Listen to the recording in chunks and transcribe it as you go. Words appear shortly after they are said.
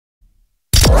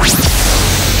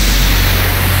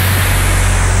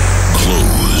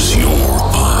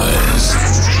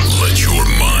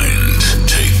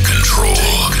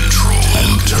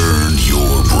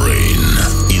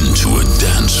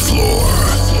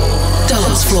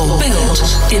floor build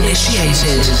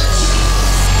initiated.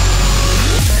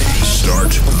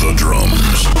 Start the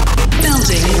drums.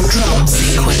 Building drum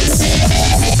sequence.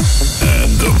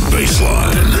 And the bass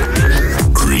line.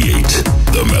 Create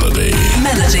the melody.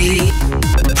 Melody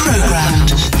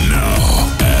programmed.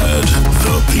 Now add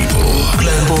the people.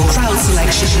 Global crowd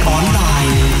selection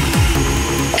online.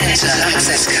 Enter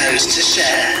access code to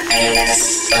share.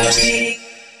 ASOT.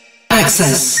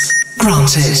 Access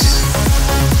granted.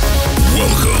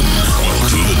 Welcome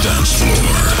to the dance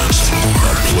floor.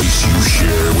 A place you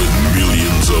share with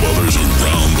millions of others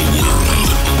around the world.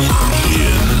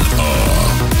 In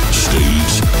a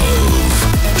state of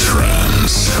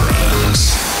trance.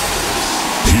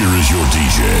 Here is your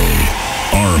DJ,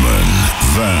 Armin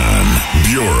van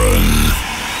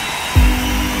Buuren.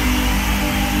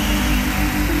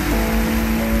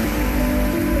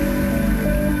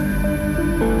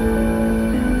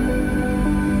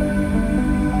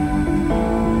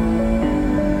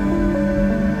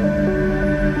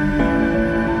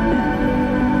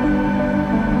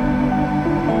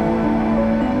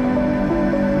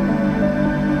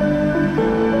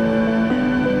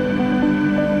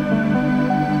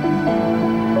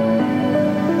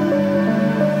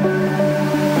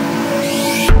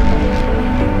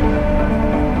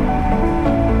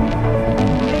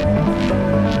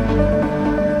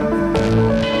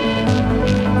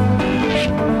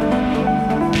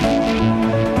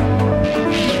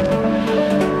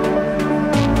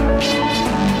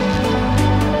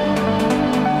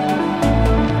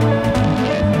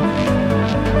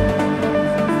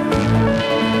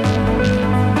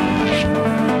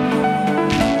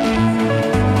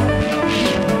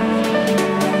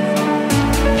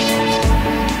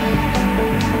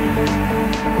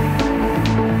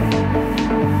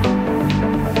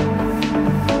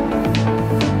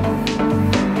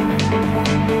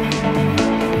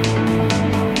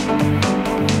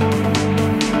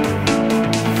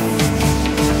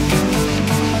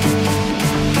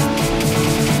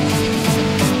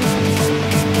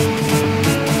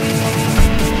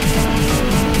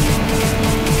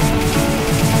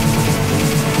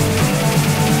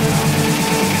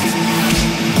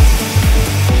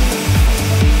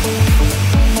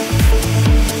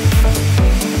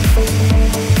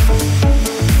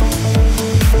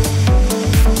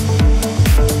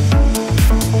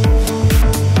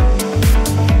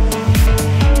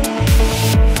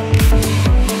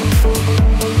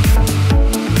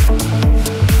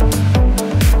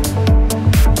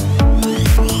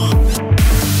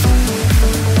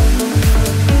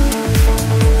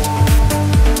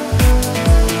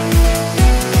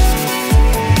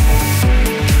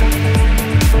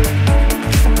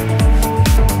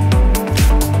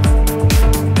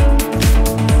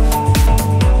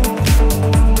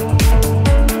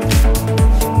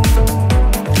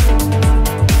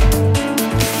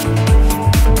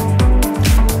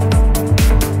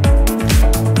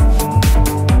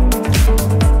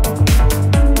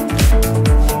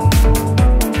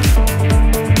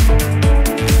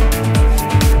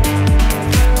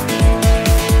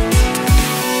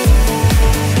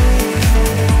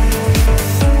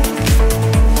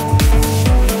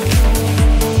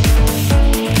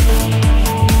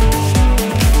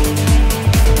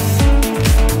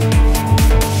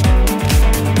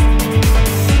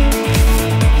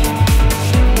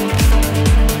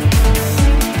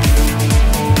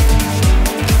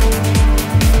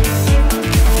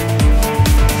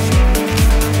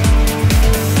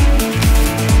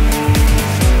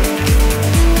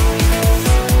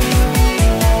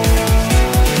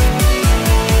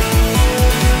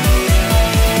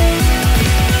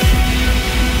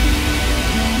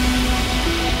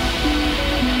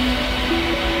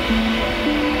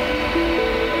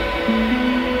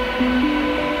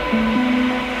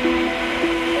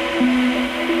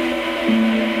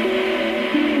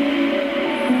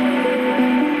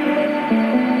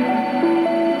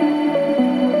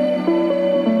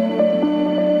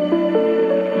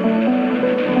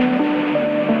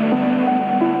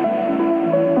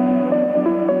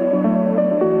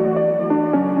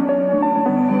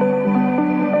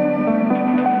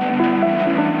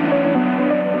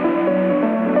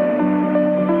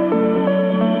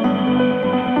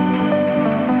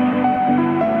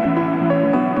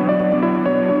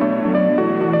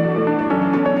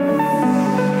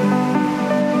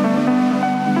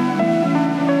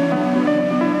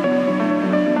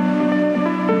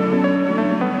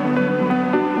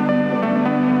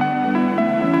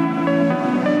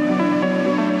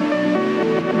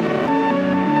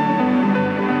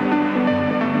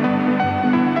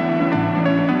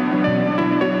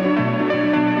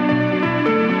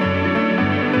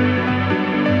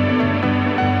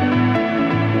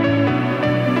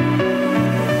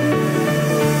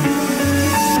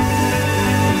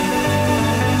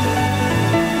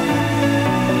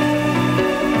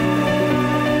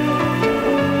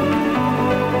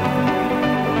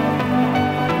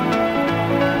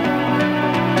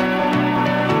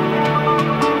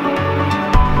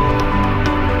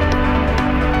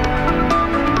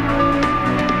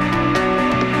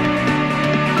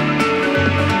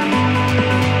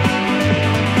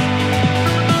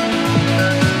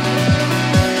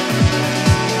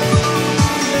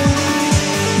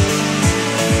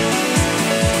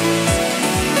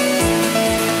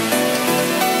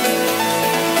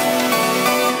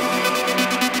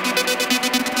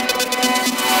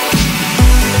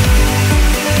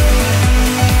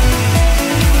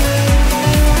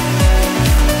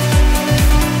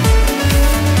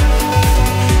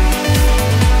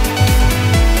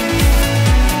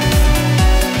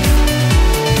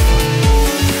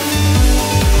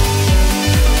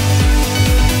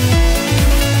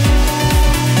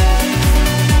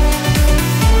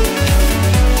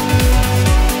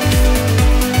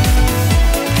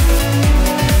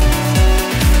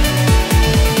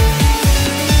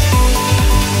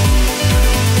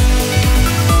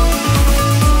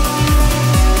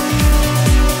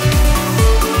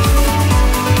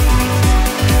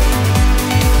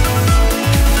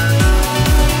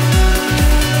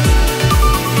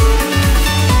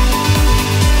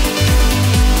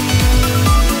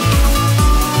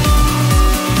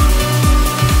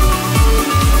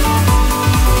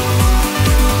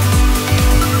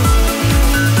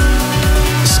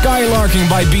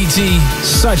 by BT.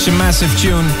 Such a massive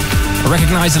tune. I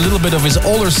recognize a little bit of his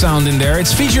older sound in there.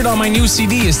 It's featured on my new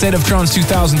CD, A State of Trance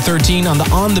 2013, on the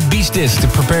On the Beach disc to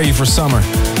prepare you for summer.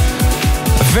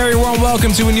 A very warm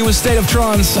welcome to a new A State of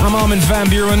Trance. I'm Armin van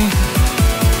Buuren.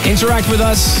 Interact with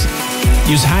us.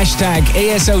 Use hashtag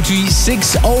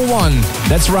ASOT601.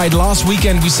 That's right, last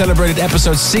weekend we celebrated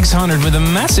episode 600 with a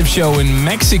massive show in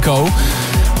Mexico.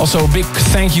 Also a big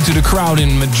thank you to the crowd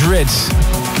in Madrid.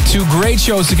 2 great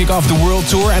shows to kick off the world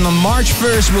tour, and on March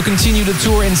 1st we'll continue the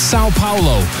tour in Sao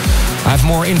Paulo. I have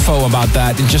more info about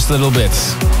that in just a little bit.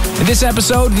 In this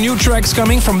episode, new tracks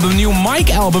coming from the new Mike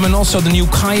album and also the new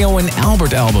Kyau and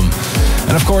Albert album.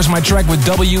 And of course my track with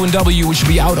W&W, which will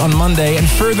be out on Monday. And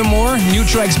furthermore, new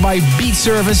tracks by Beat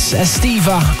Service,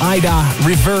 Estiva, Ida,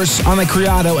 Reverse,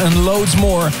 Anacriado and loads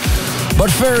more.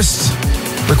 But first,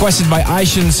 requested by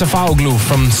Aishan Safaoglu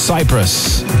from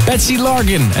Cyprus, Betsie,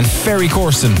 Larkin and Ferry,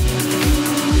 Corsten.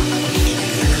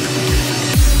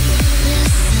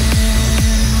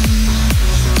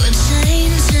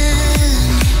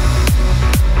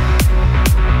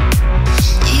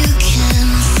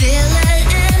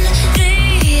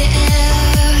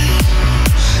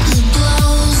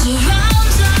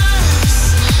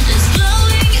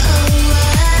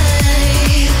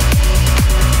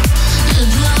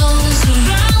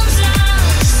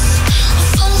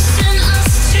 Forcing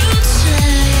us to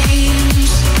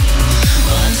change.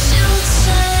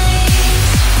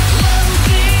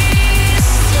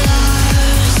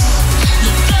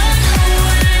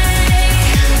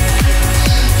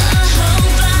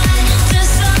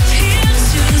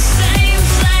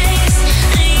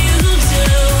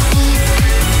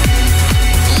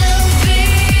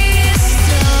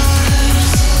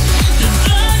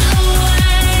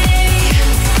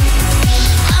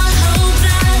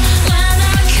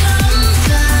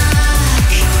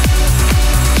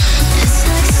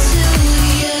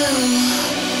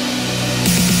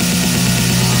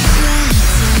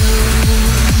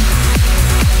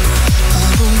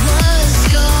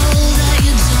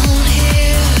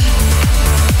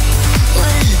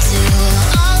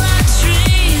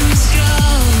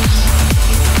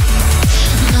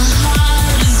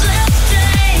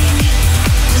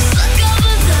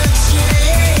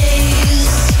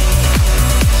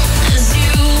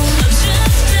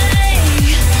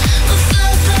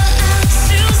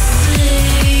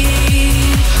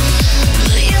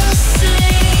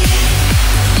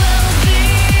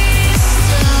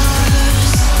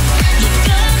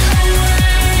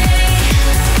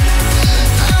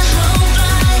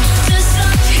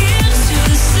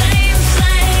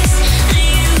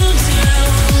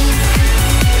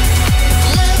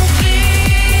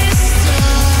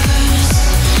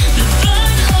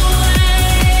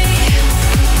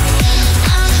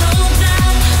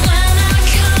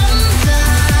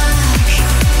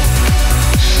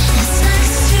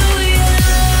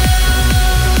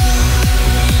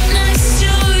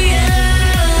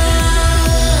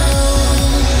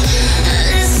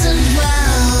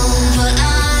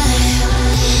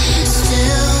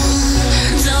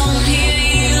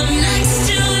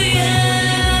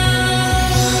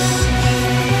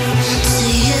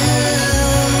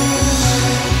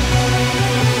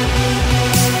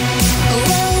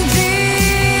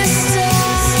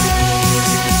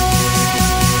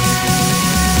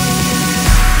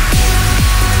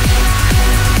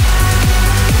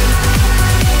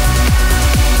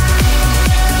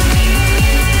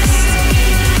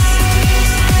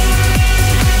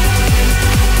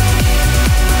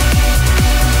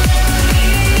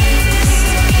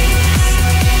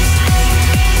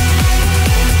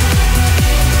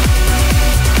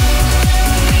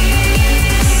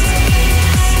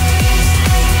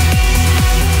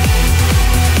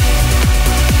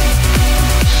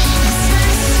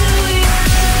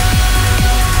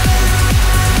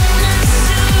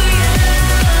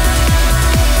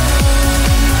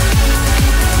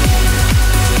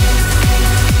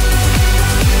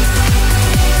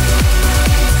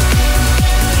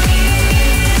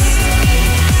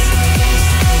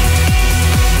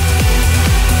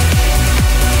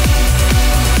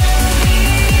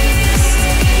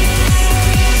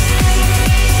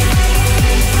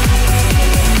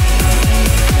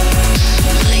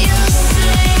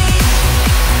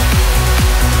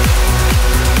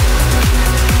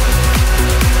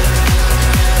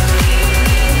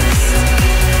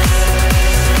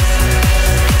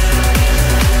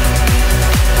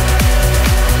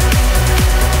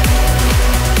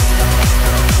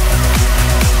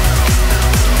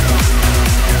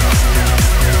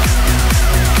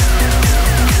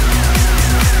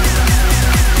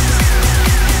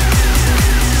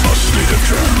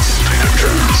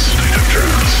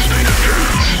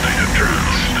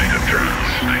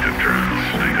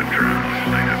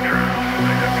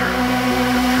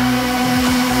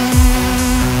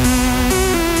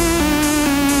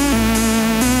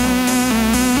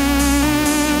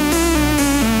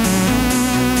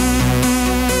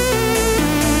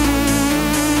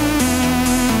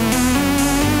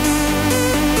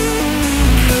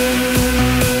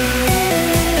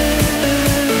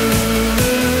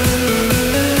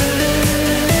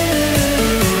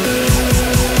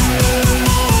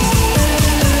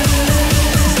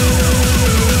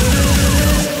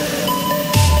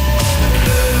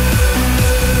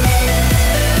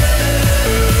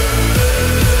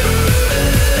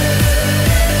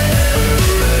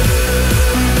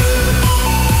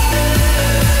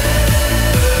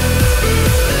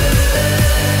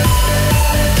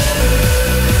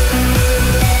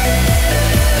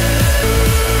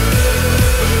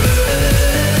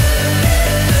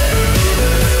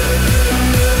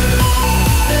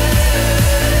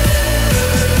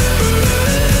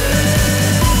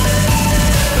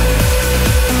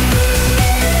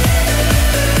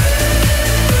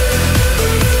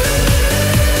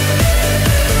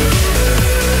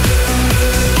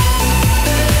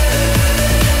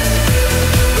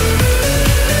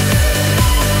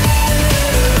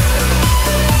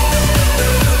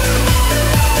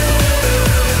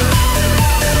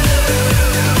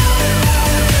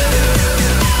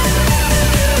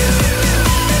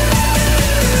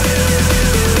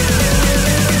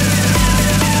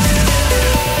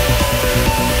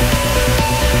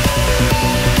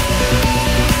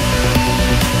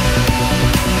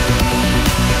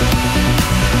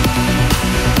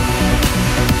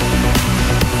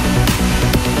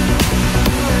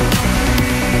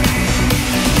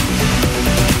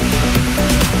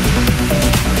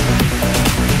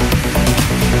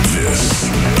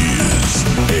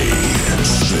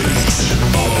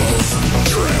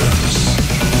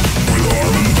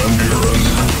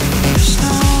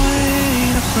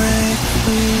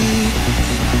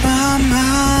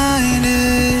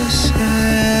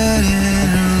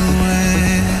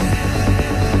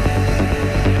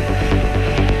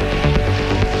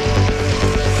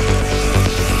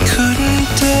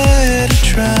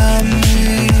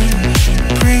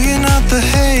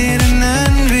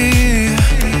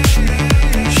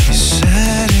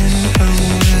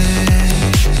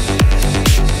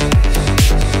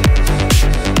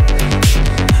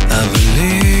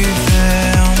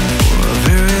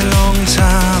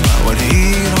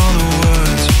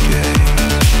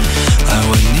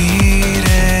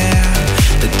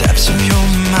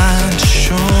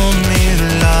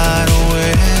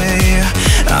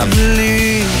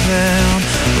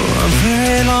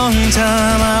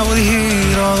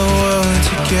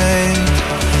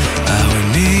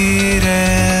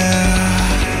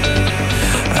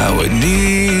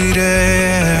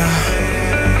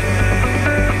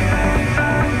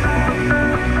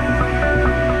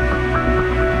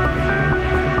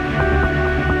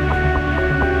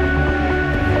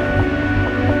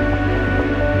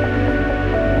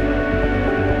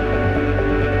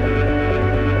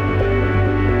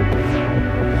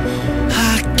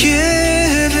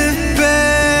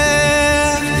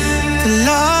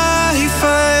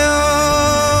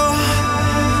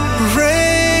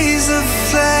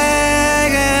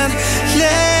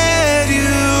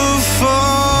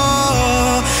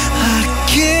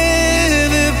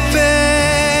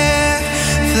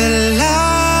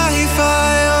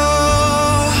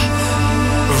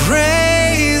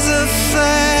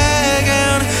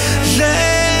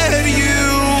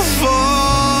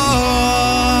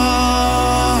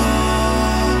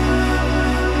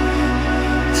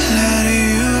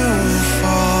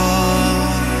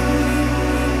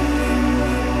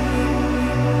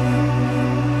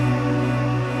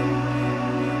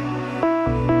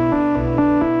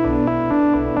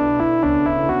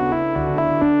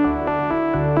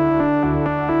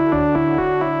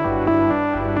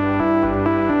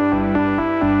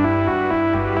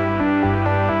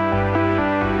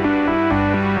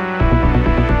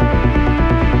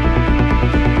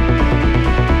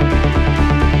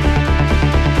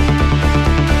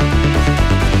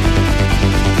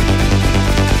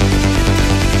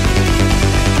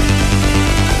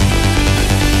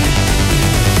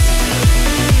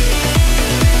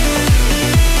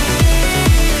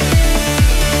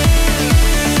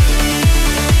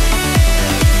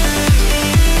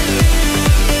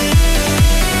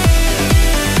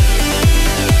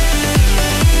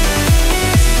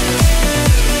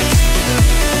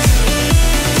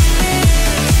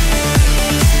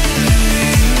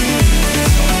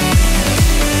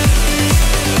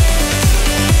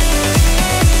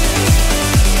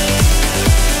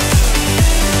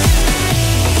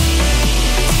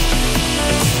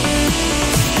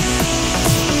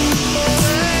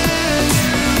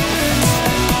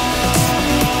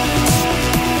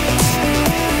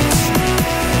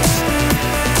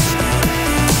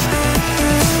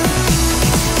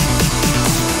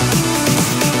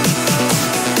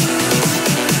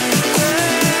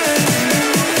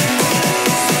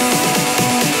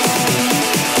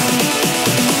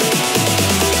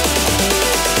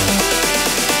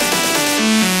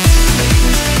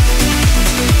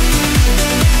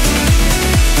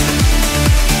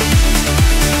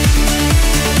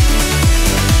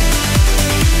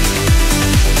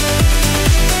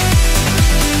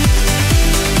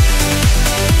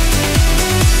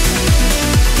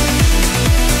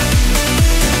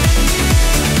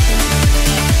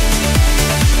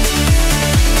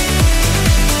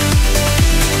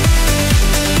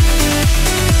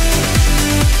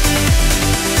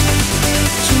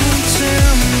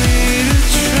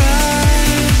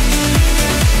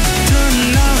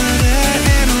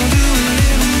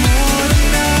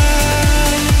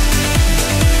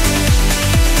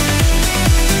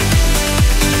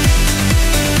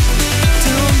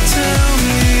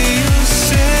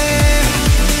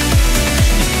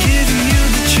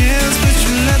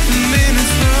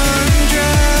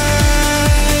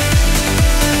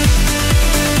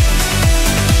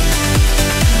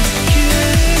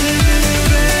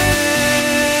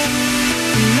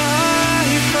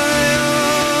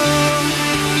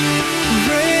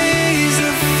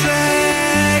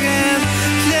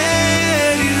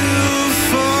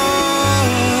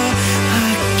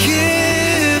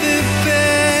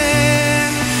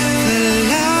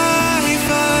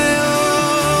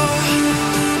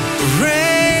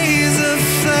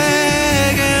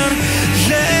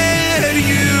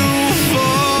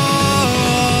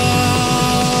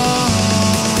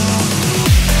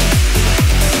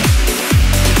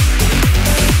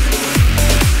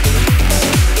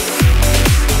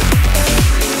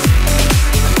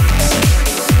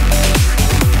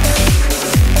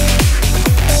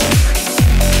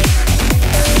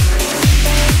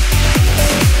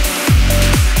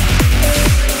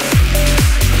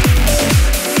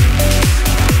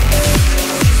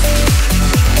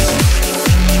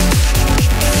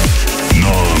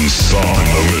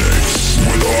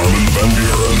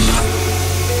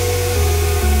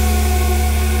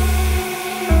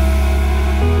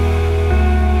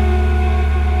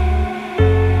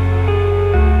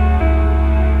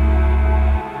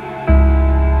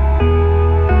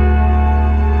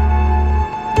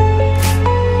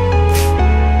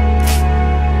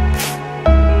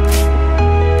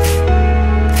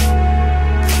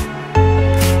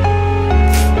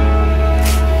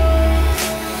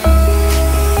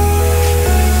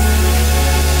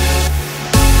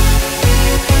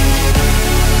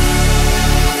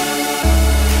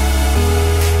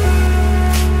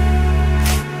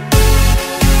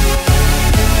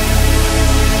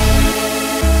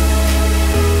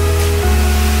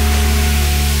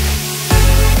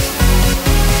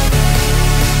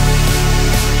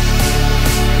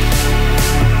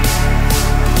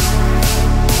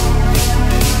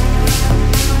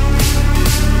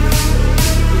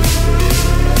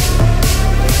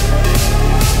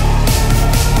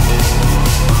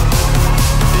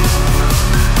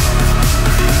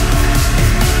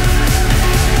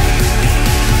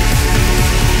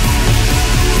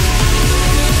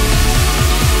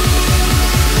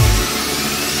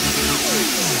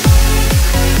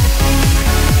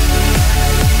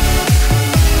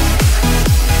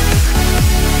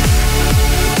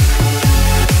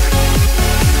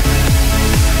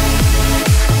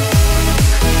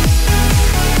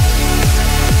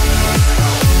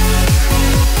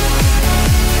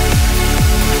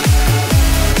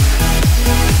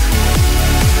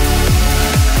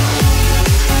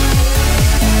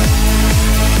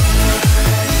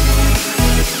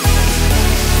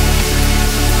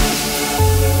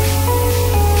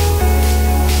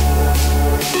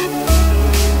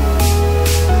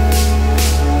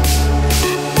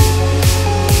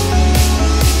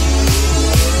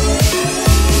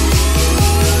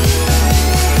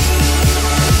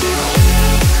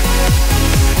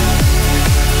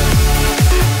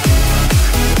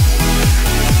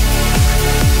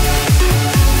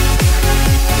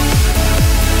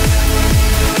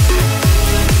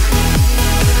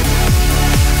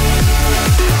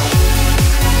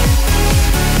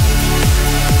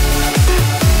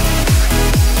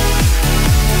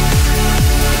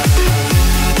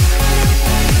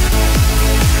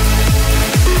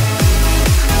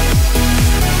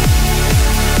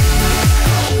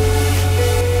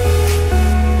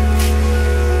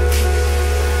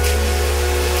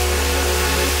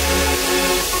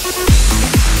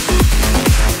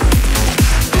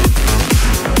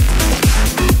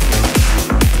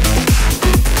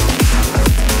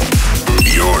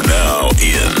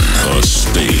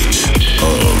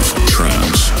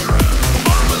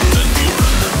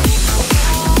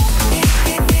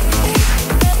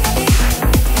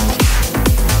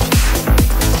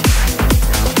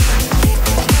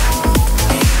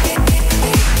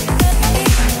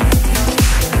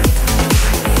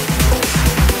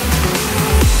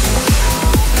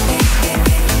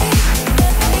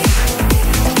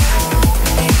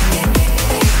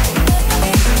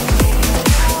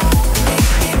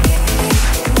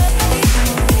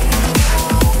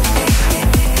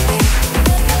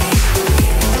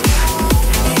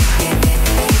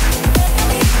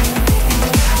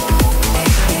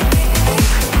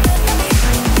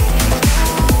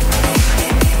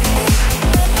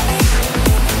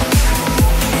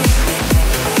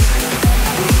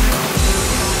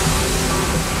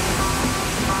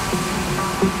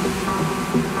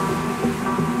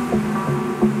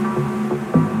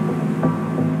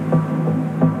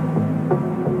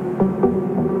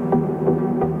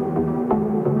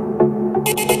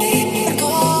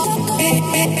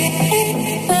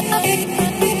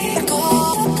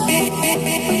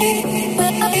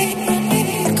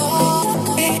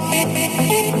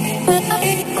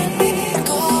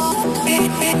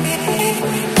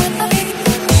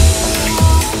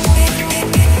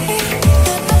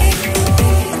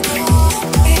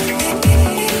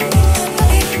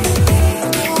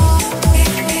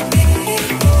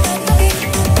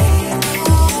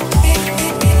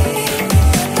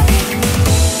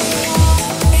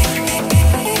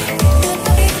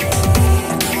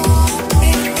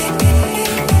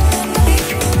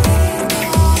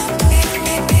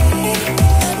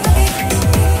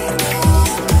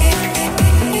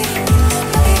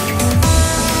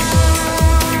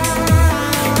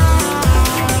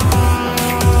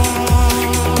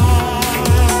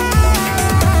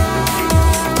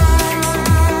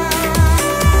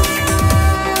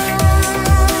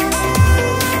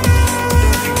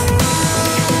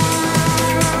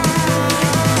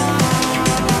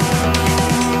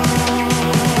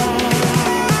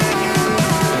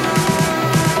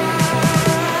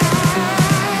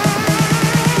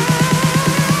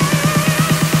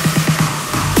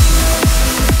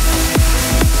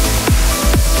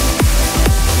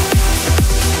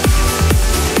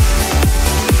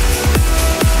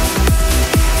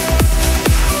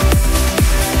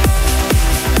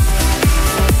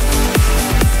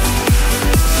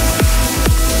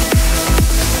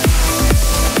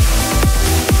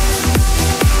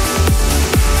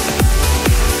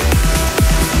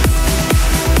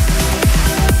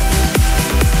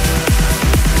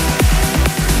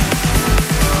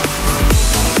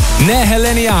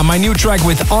 Nehalennia, my new track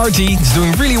with Arty. It's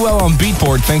doing really well on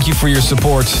Beatport. Thank you for your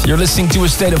support. You're listening to A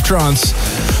State of Trance.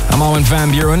 I'm Armin van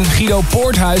Buuren. Guido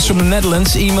Poorthuis from the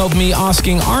Netherlands emailed me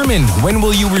asking, Armin, when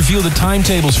will you reveal the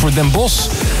timetables for Den Bosch?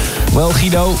 Well,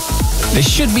 Guido, they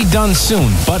should be done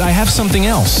soon, but I have something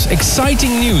else.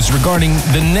 Exciting news regarding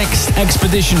the next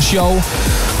expedition show.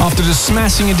 After the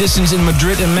smashing editions in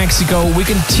Madrid and Mexico, we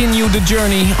continue the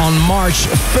journey on March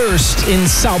 1st in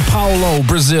Sao Paulo,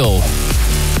 Brazil.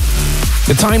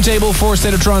 The timetable for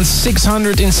State of Trance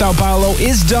 600 in Sao Paulo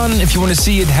is done. If you want to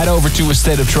see it, head over to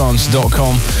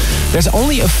astateoftrance.com. There's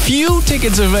only a few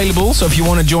tickets available, so if you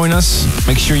want to join us,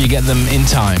 make sure you get them in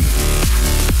time.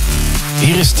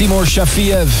 Here is Timur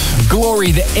Shafiev,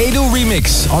 Glory, the Edu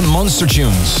remix on Monster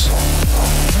Tunes.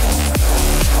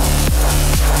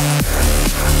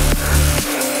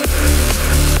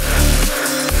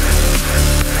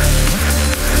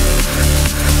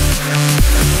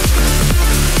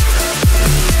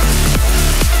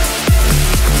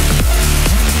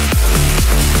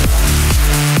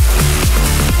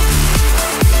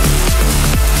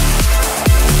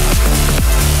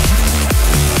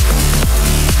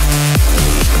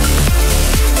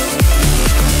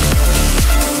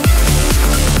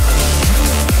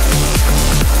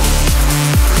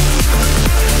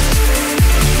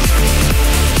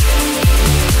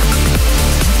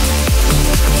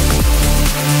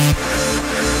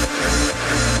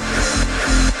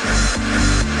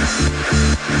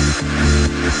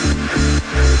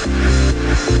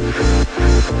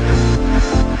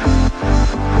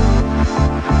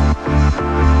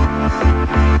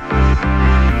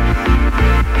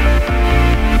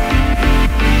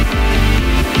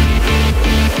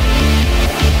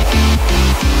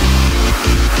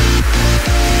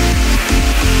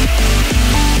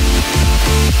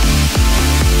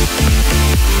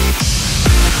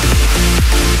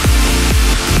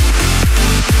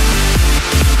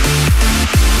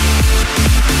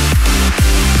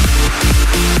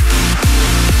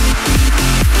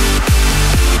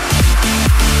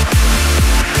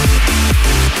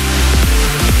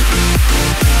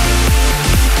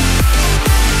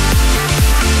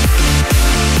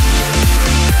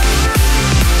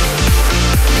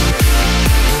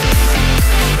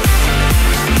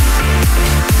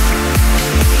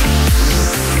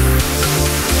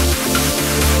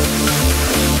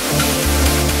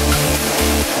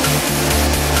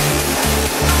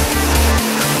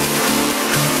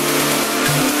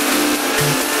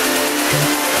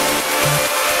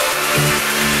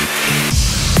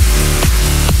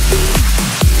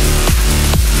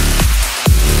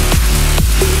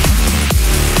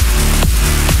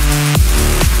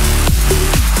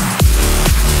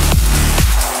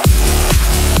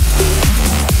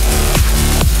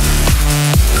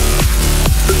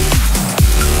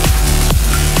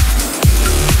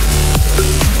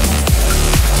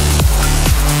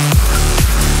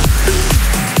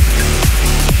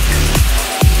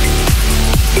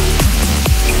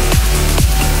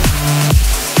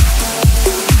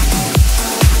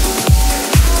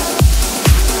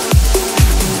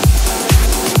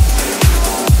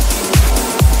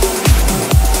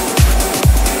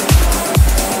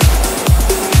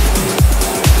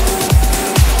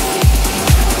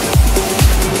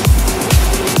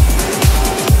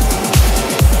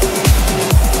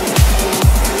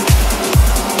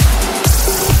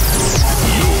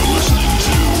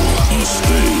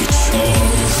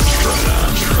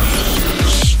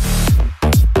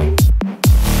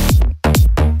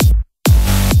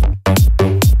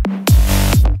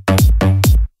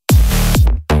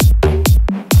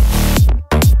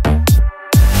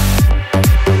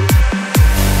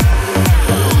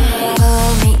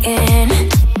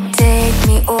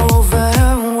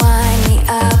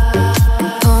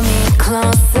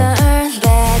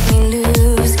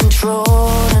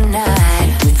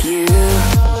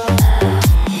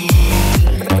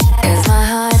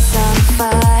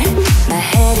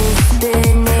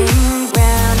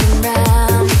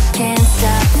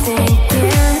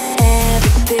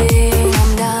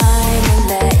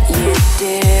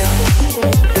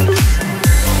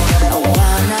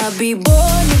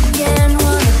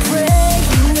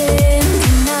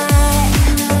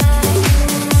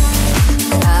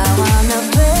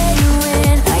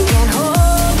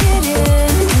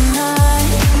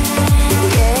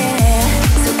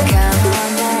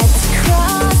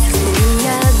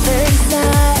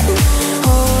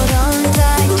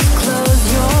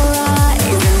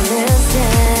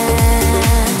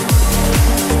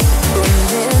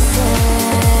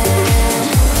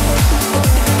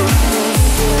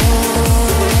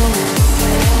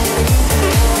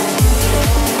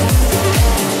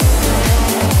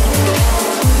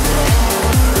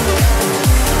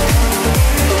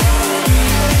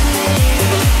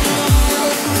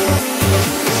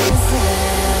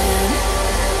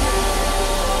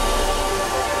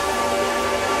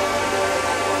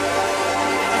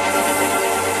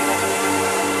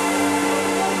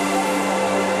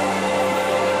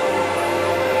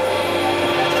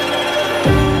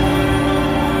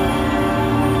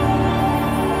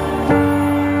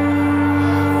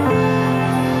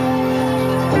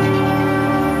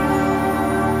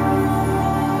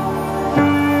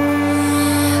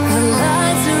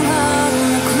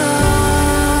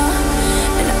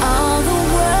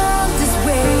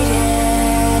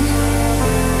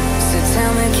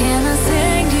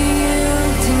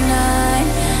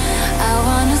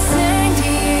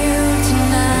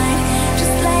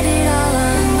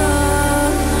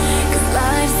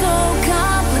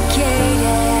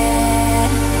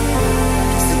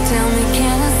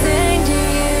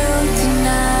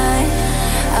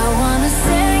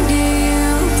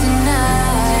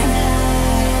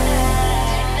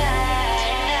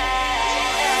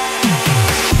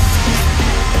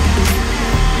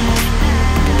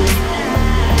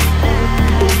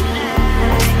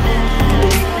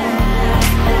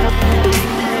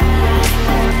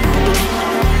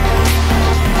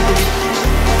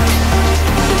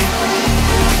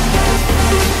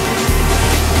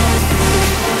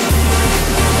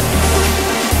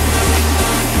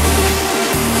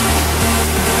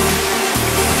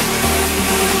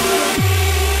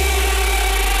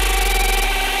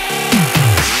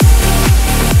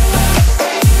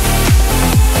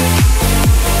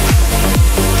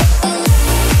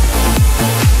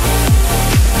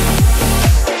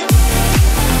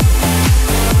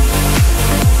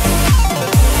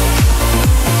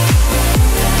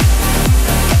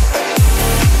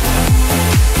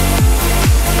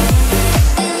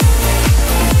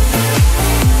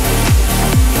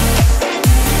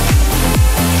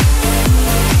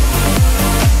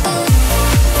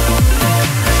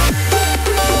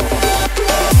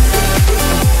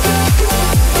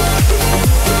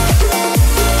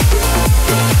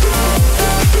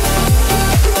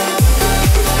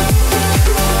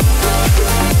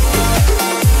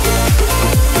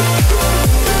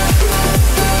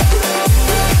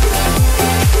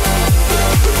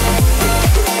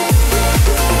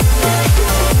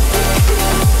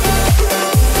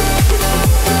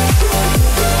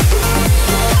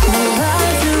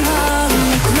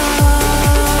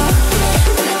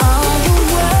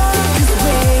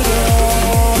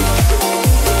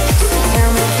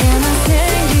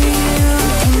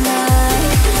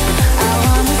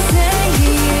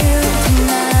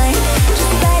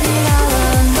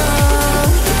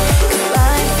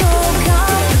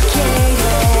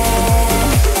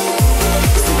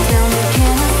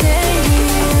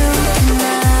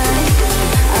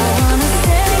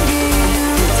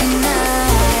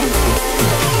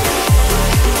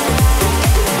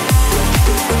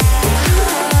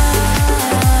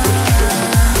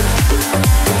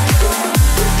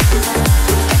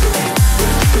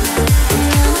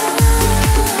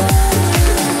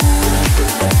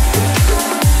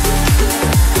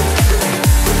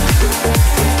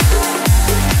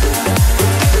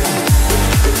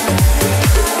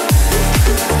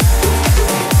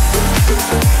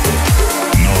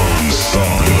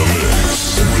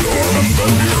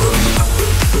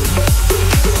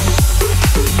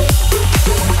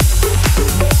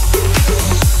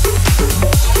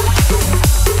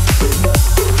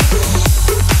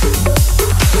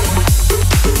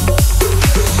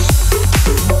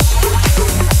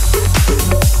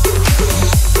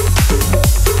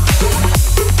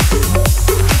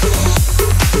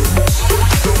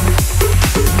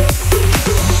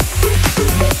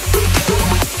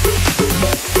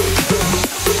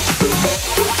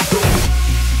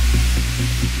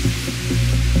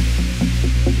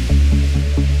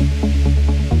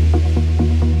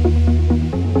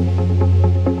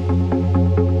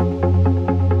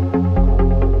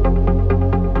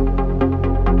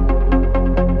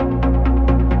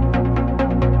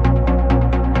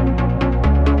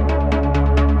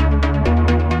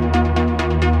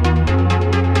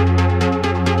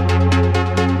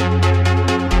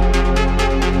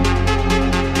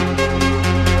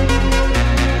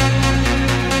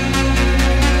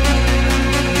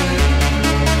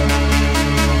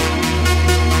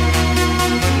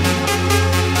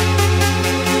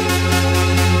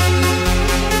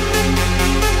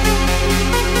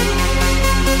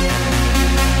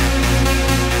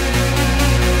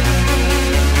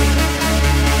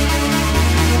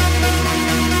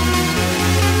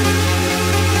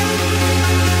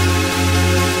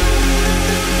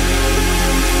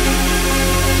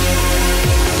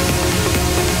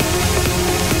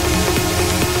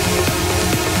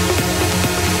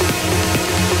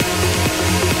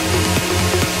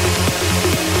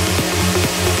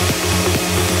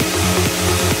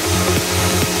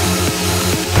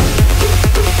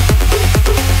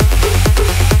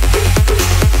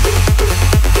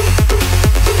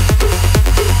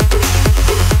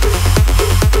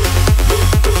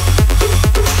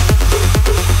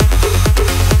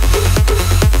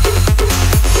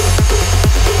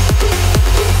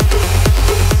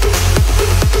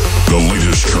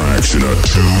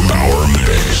 2-hour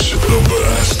mix. The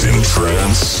best in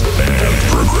trance and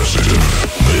progressive.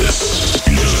 This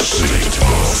is a state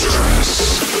of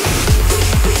trance.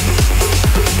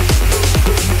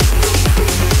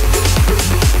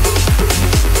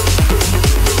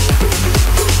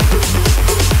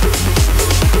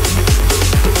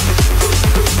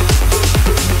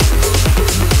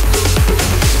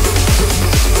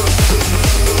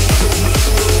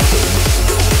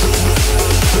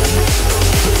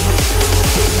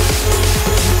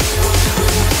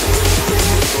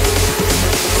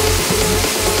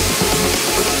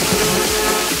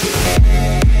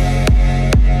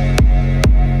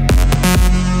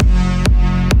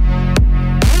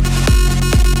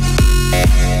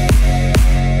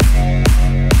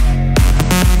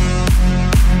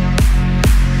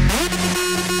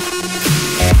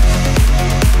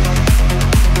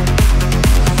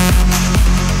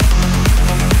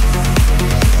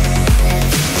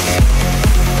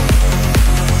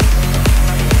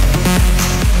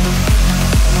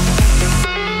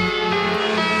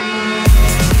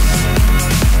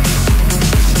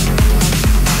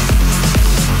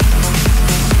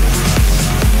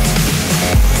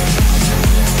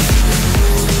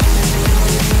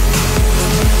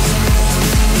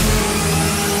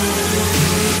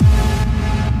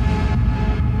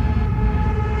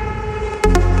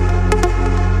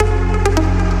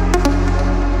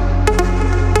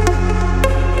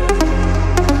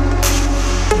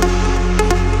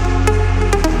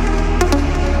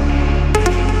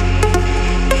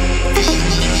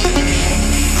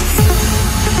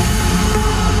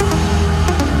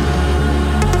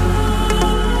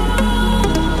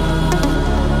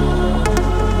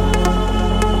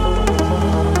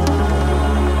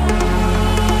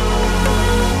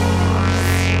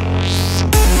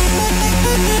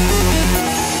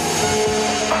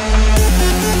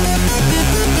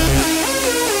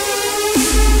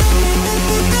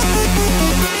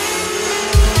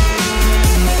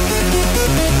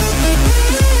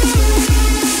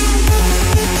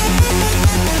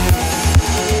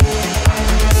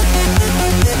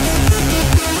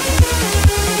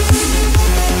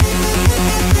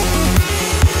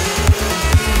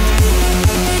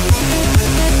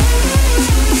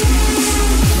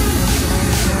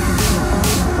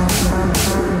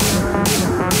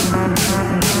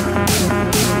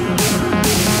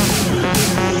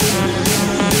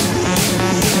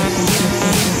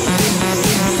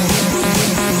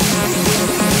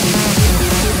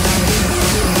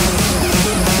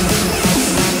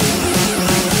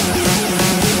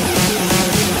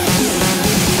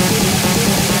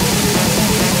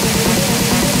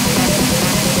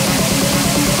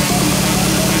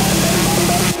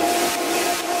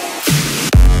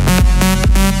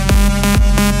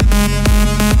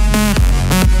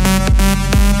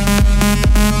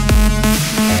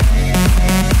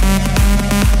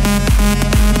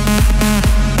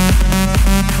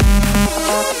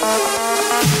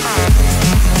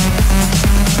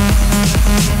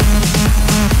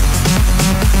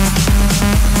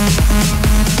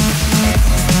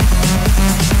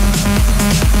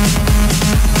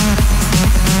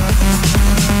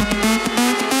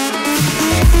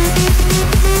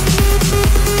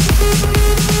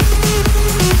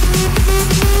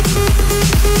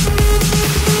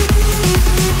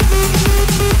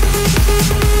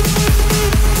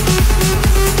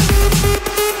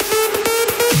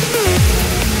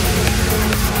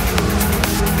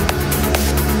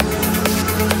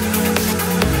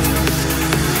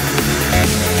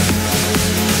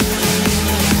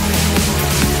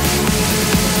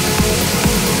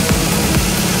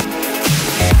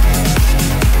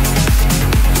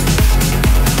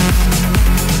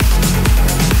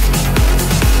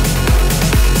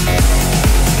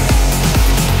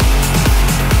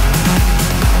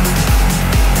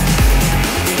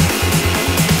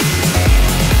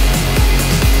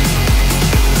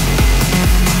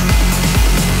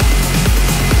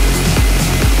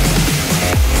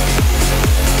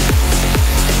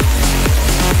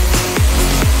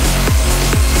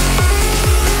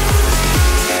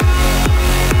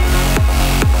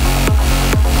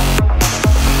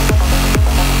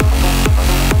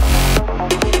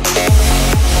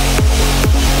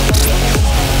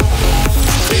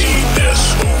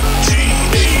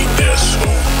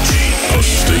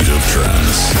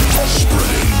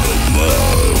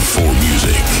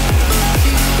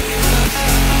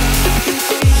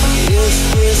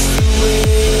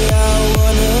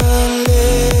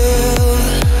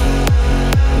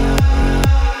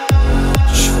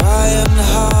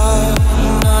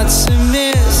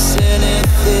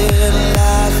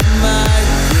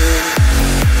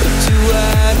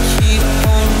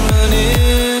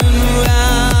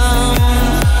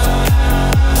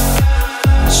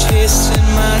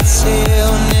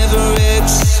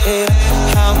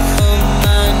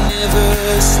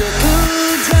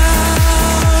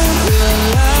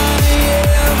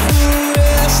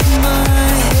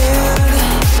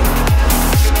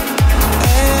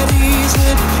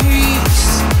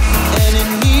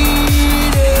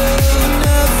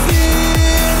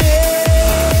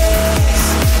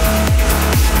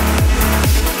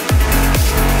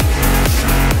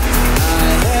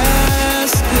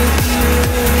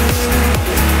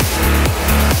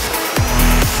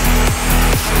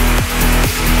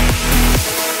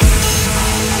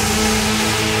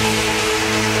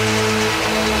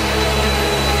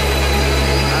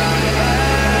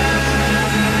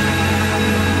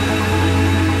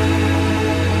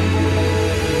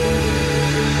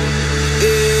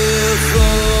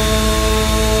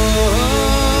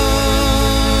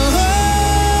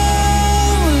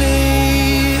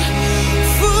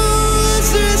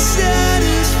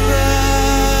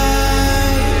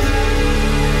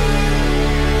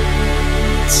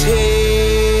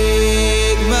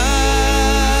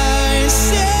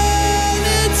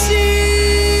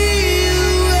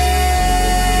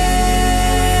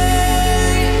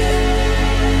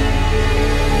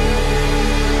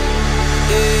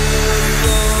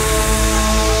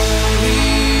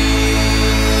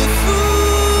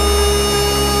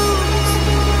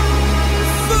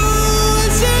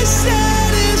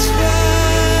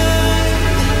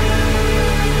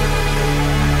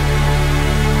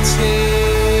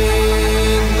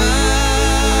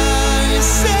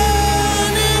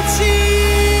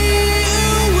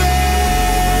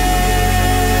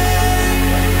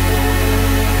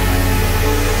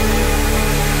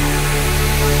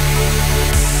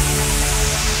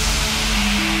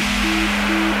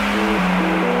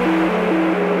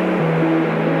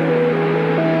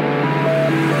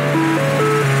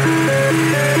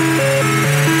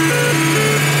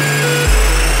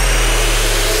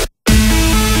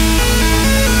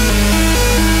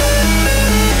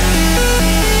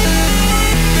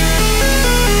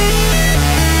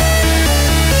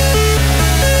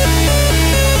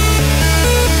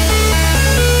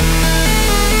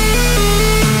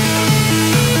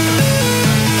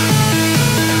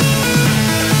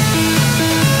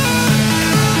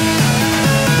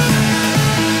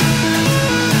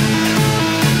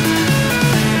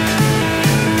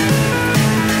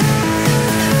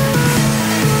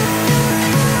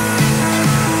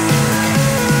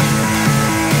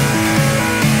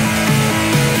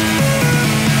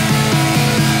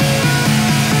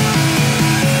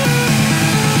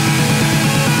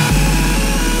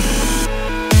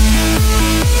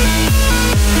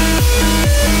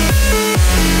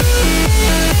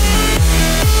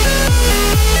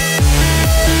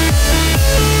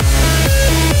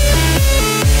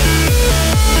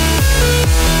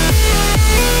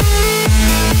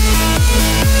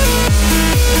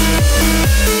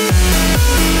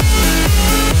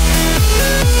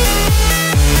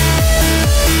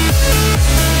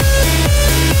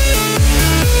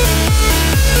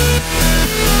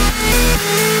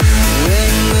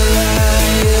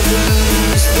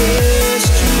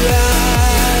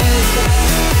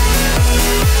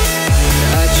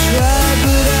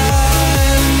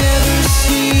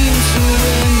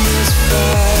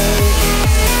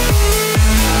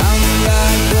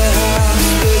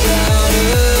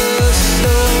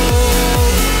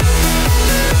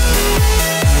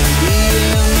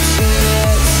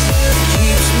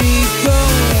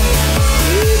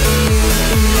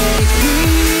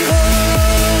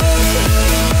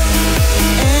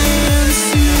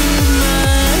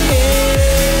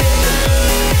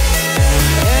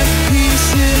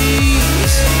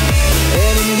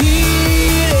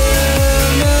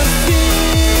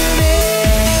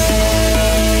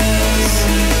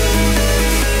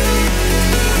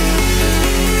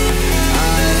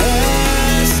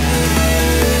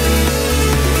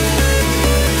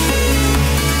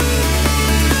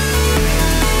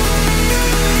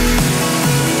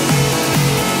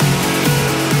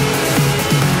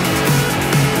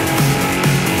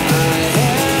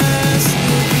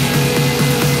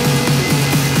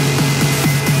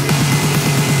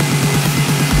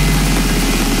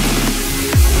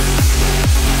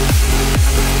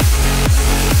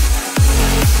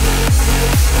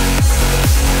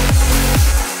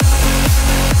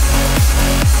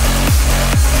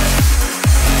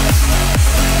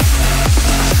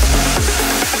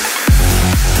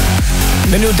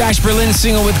 The new Dash Berlin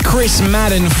single with Chris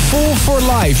Madin, Fool for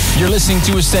Life. You're listening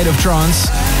to A State of Trance.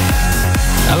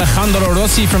 Alejandro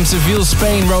Rossi from Seville,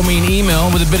 Spain wrote me an email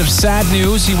with a bit of sad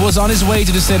news. He was on his way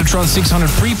to the State of Trance 600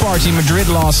 pre-party in Madrid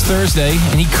last Thursday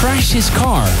and he crashed his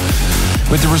car,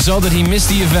 with the result that he missed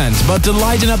the event. But to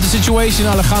lighten up the situation,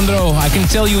 Alejandro, I can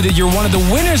tell you that you're one of the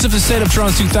winners of the State of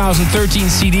Trance 2013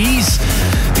 CDs.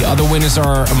 The other winners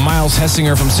are Miles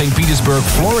Hessinger from St. Petersburg,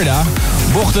 Florida,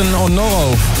 Bogdan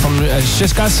Onoro from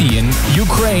Cheskassi in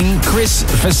Ukraine, Chris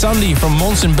Vesandi from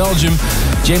Mons in Belgium,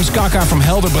 James Kaka from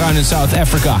Helderbruin in South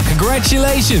Africa.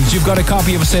 Congratulations! You've got a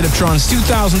copy of A State of Trance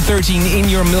 2013 in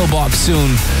your mailbox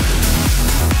soon.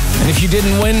 And if you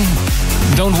didn't win,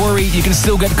 don't worry, you can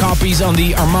still get copies on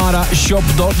the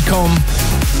armadashop.com.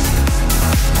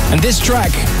 And this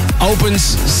track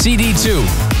opens CD2.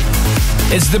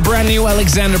 It's the brand new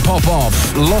Alexander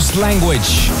Popov, Lost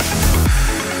Language.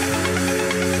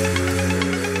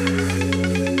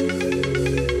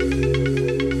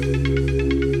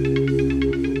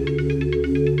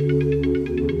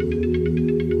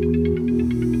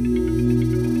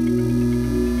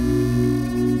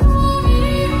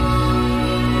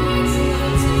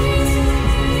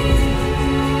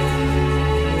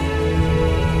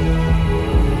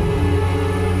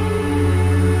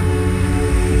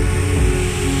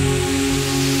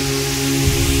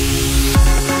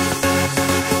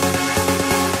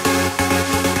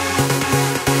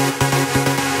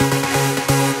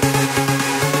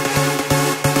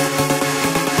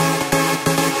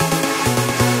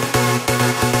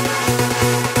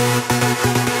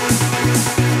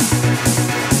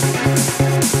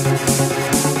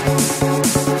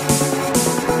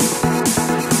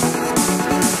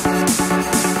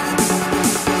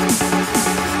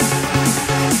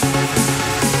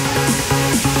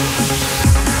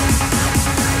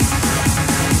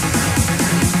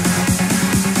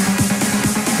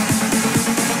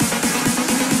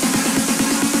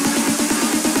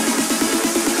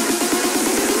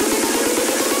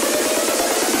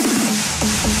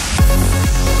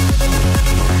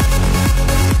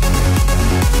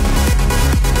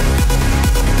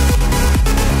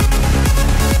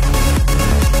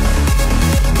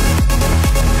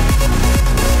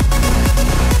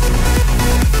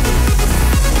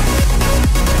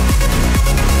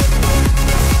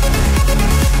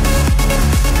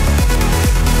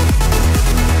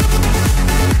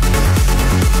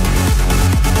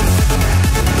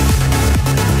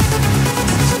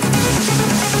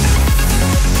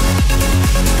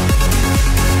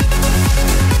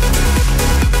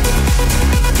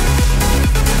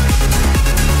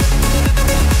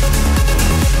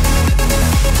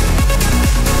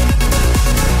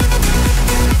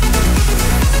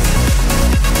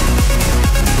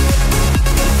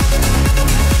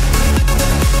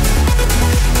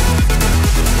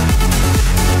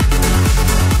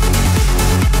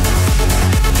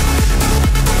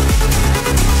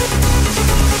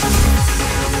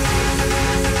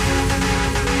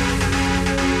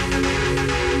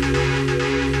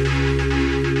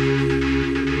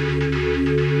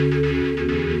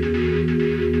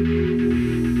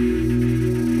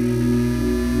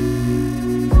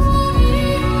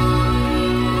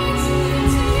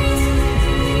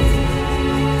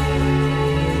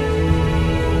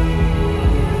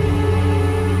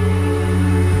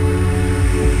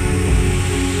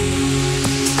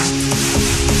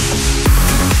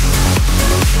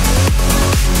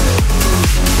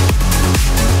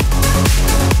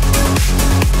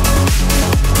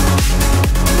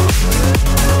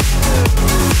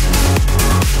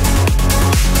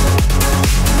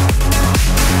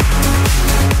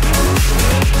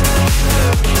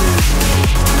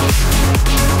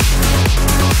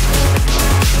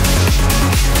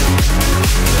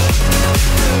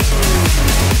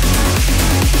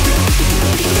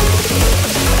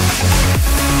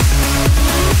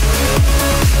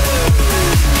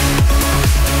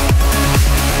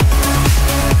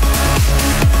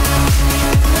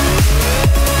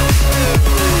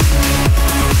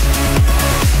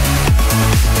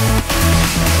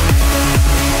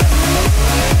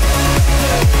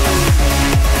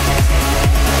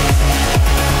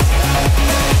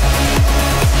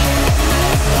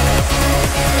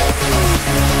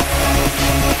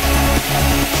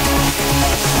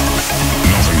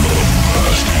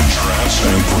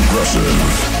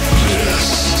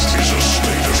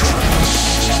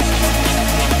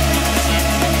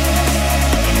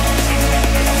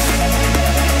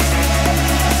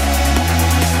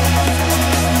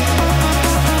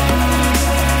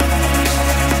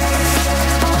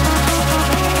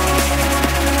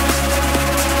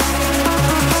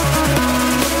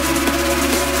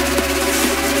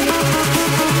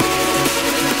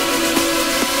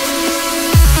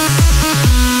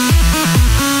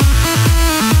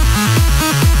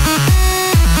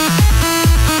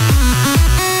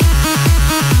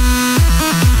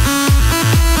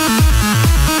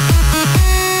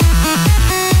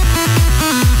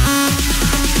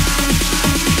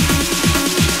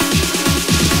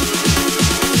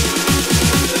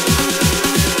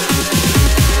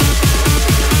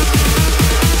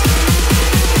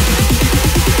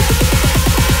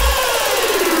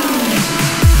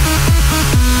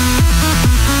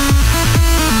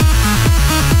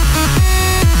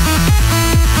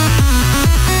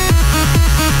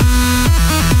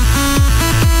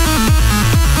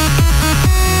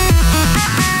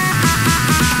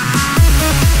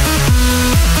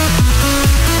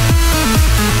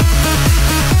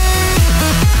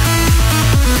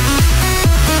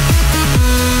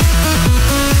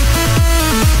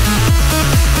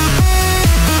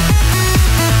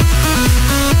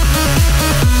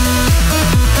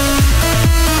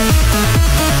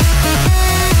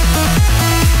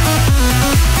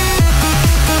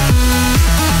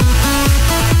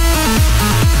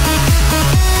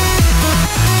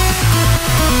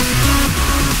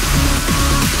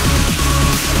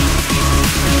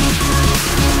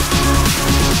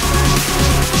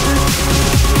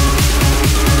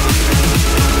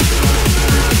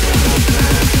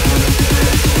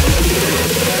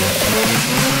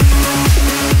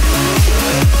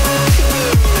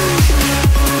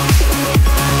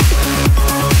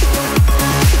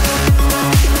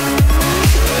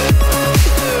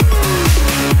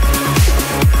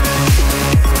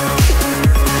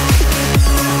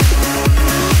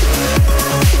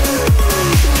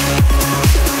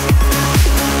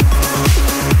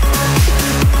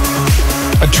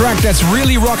 track that's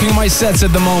really rocking my sets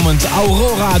at the moment.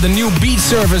 Aurora, the new beat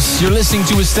service you're listening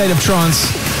to is State of Trance.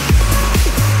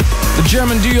 The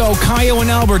German duo Kyau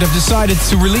and Albert have decided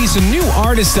to release a new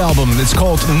artist album. It's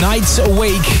called Nights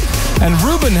Awake, and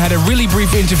Ruben had a really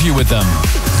brief interview with them.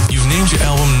 You've named your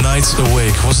album Nights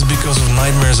Awake. Was it because of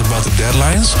nightmares about the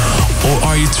deadlines? Or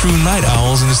are you true night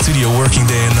owls in the studio working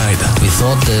day and night? We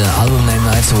thought the album name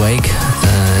Nights Awake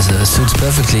suits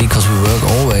perfectly because we work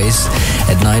always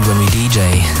at night when we DJ.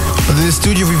 But in the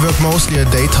studio we work mostly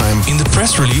at daytime. In the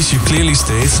press release you clearly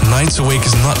state Nights Awake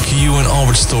is not Kyau and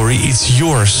Albert's story, it's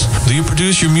yours. Do you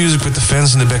produce your music with the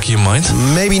fans in the back of your mind?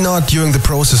 Maybe not during the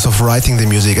process of writing the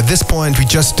music. At this point we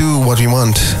just do what we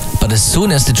want. But as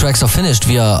soon as the tracks are finished,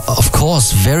 we are of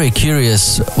course very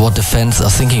curious what the fans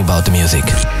are thinking about the music.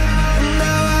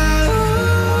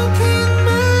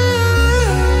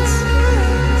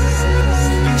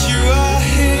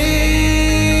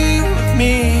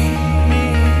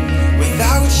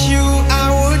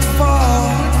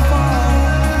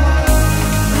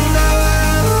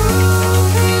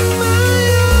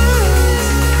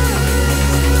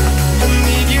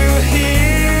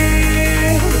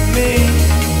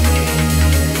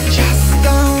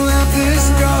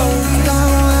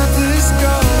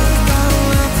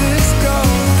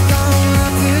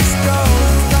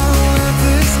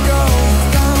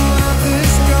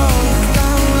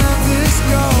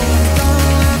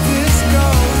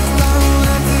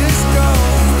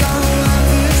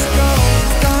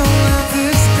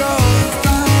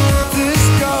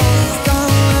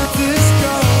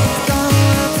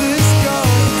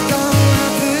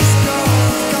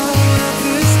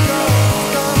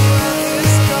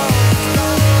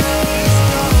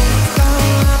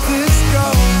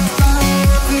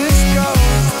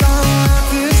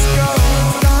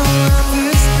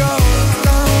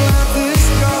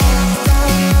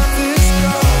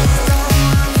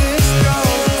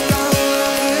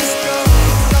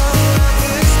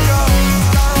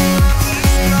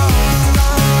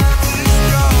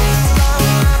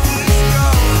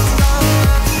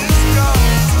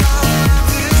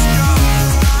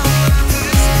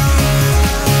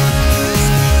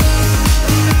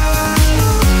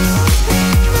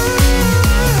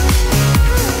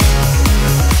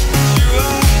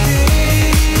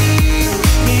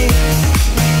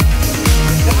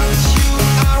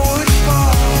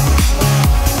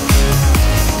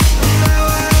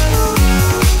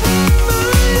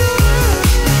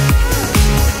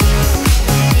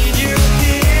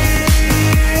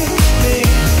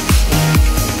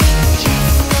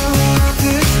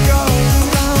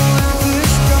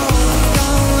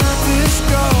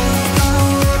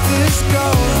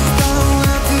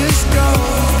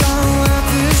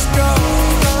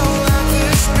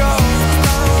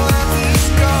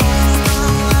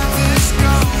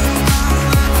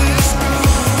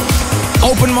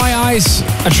 Open My Eyes,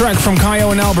 a track from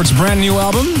Kyau and Albert's brand new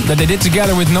album that they did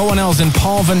together with no one else than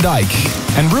Paul van Dyk.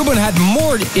 And Ruben had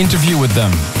more interview with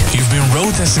them. You've been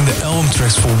road testing the album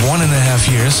tracks for 1.5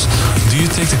 years. Do you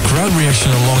take the crowd reaction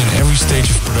along in every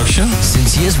stage of production?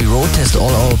 Since years we road test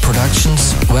all our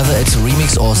productions, whether it's a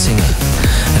remix or a single.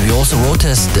 And we also road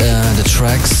test the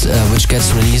tracks which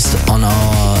gets released on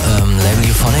our label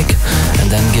Euphonic, and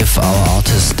then give our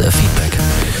artist feedback.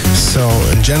 So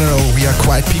in general we are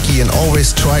quite picky and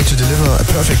always try to deliver a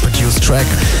perfect produced track.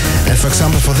 And for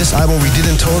example for this album we did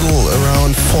in total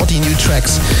around 40 new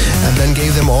tracks, and then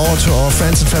gave them all to our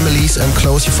friends and families and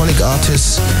close Euphonic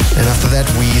artists, and after that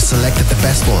we selected the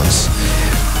best ones.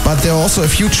 But there are also a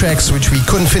few tracks which we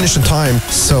couldn't finish in time,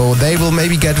 so they will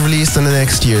maybe get released in the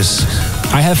next years.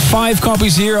 I have 5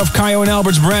 copies here of Kyau and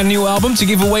Albert's brand new album to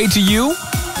give away to you.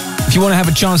 If you want to have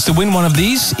a chance to win one of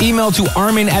these, email to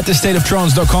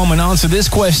armin@thestateoftrance.com and answer this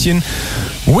question.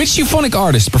 Which Euphonic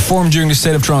artist performed during the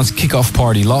State of Trance kickoff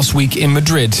party last week in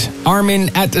Madrid?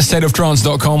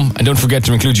 armin@thestateoftrance.com, and don't forget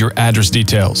to include your address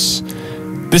details.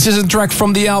 This is a track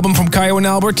from the album from Kyau and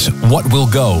Albert, What Will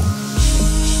Go.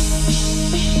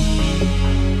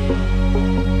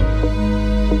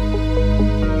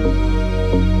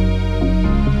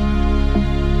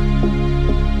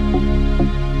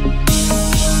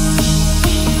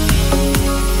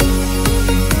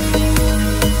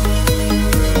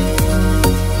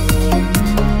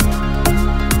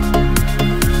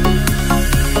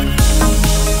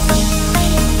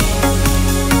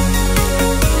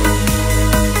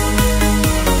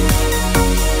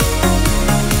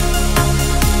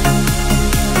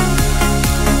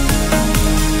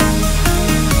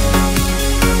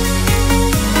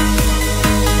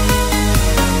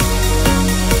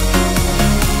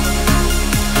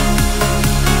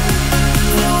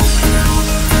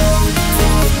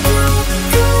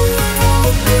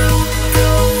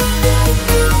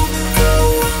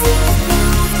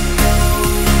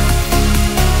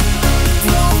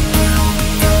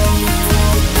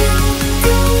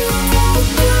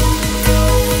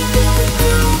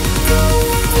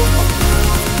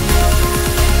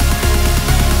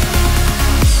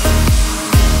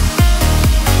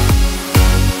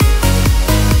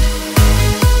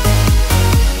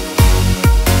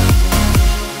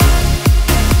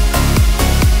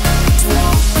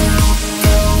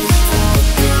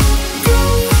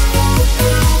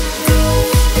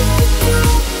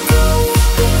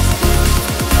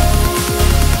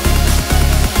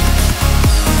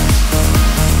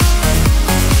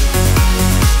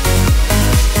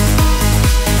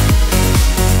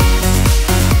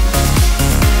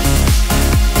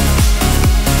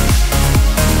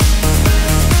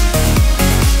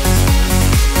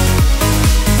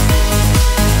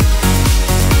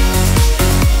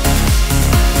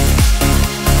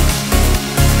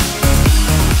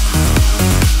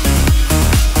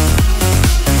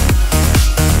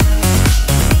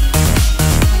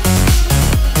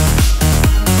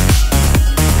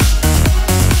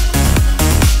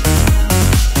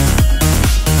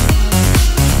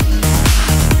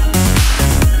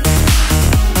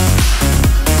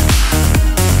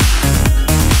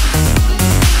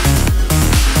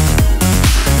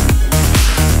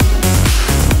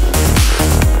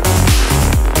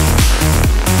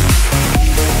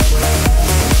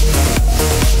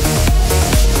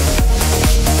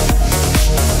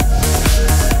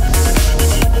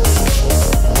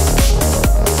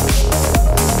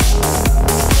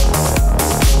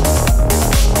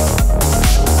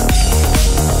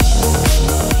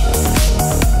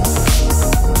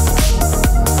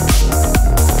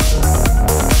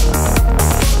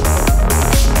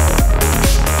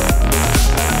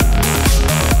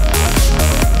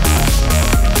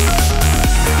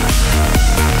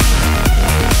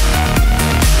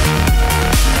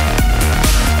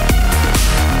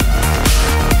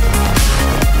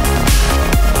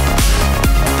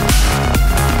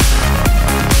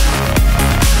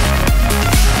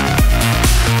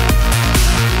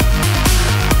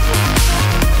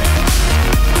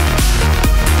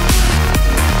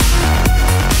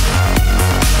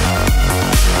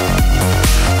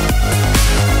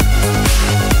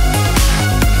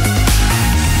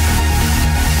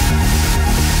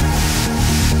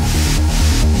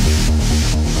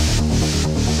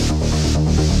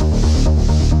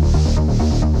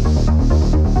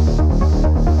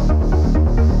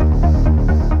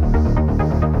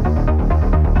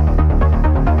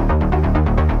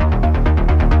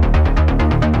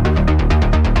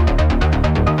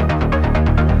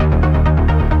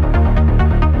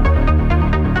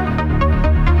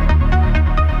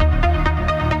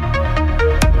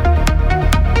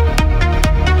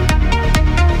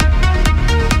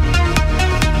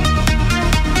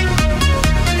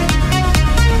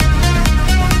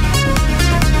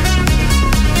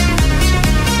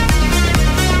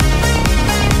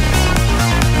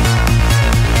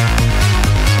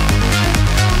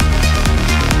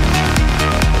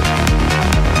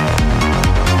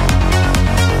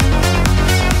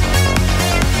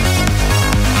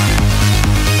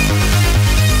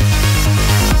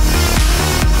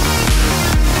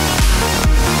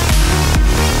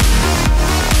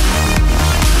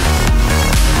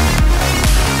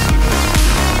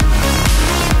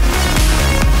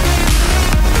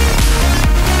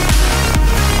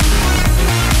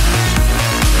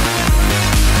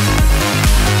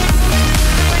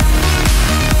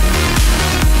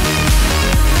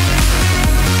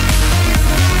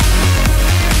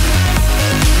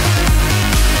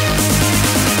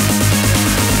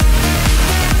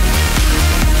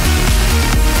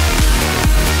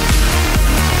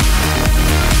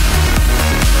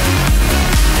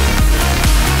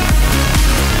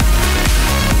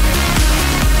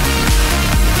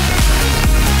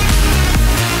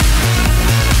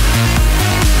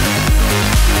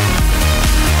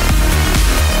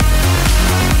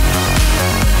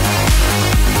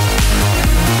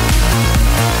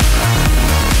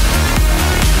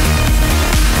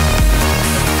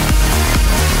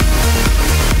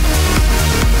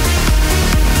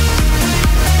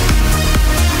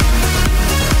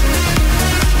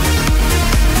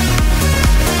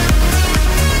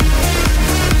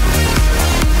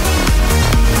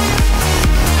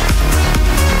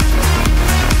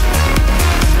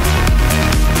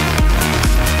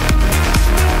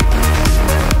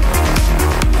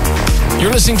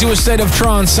 You're listening to A State of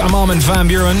Trance. I'm Armin van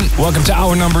Buuren. Welcome to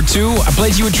hour number 2. I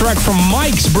played you a track from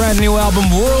Mike's brand new album,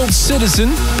 World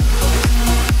Citizen.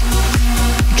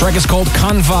 The track is called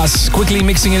Canvas. Quickly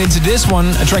mixing it into this one,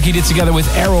 a track he did together with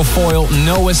Aerofoil,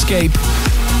 No Escape.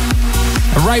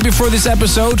 And right before this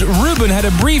episode, Ruben had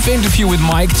a brief interview with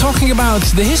Mike talking about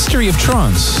the history of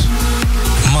trance.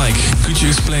 Mike, could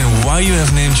you explain why you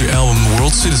have named your album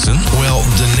World Citizen? Well,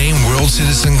 the name World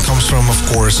Citizen comes from, of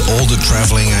course, all the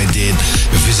traveling I did,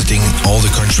 visiting all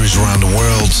the countries around the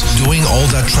world. Doing all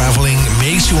that traveling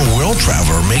makes you a world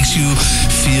traveler, makes you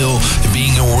feel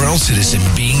being a world citizen,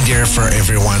 being there for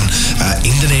everyone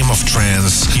in the name of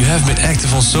trance. You have been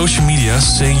active on social media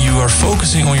saying you are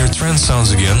focusing on your trance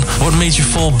sounds again. What made you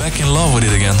fall back in love with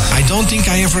it again? I don't think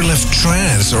I ever left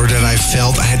trance or that I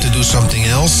felt I had to do something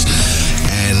else.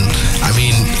 And I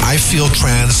mean, I feel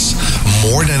trance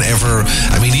more than ever.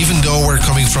 I mean, even though we're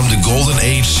coming from the golden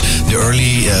age, the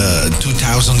early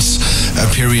 2000s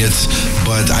period,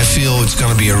 but I feel it's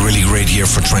going to be a really great year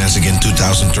for trance again,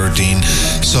 2013.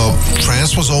 So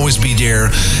trance will always be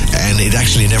there, and it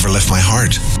actually never left my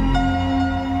heart.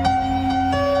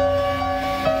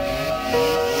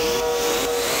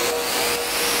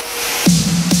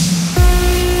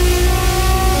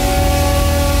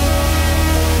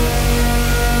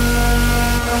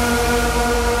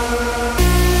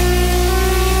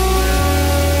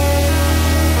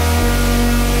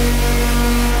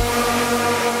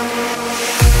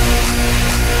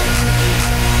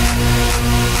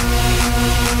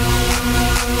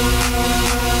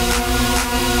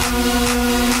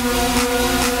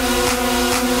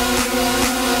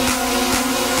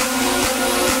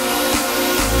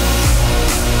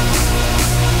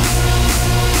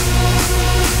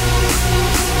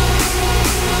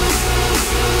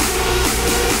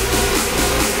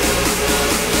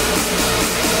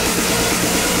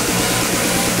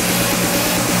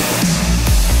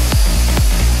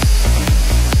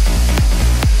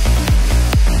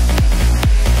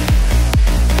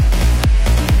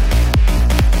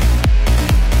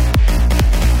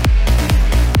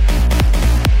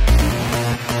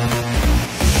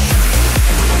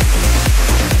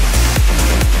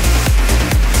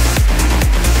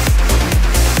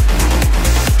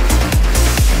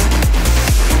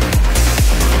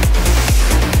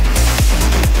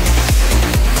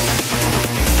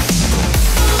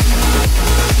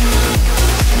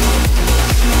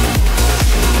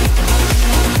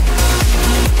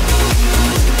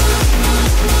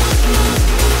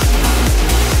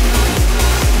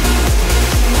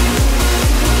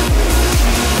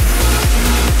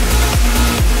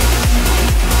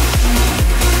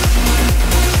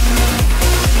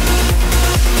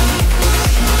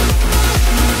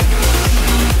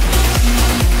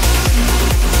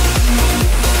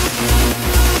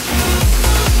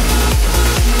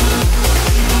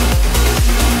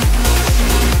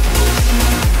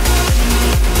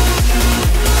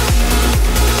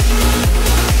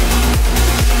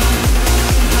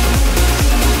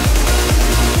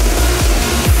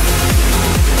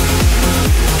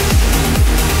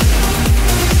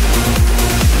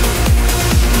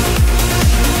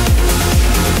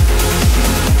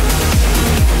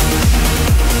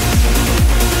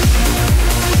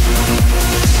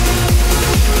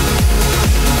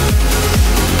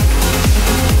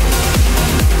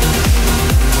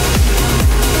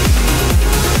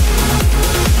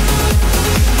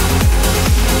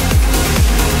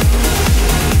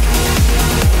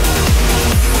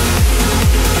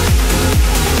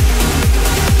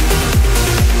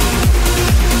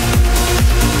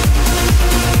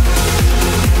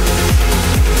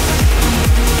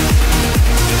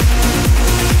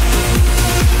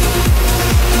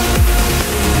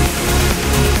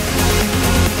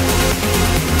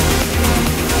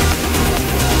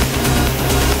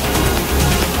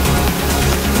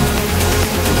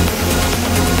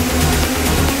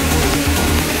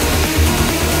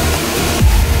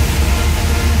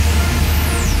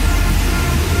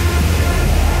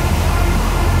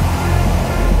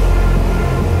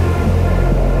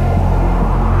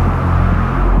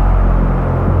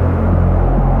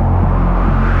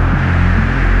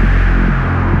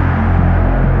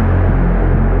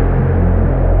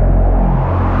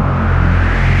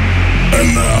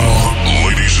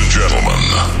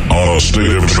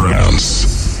 State of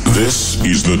Trance. This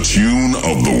is the tune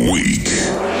of the week.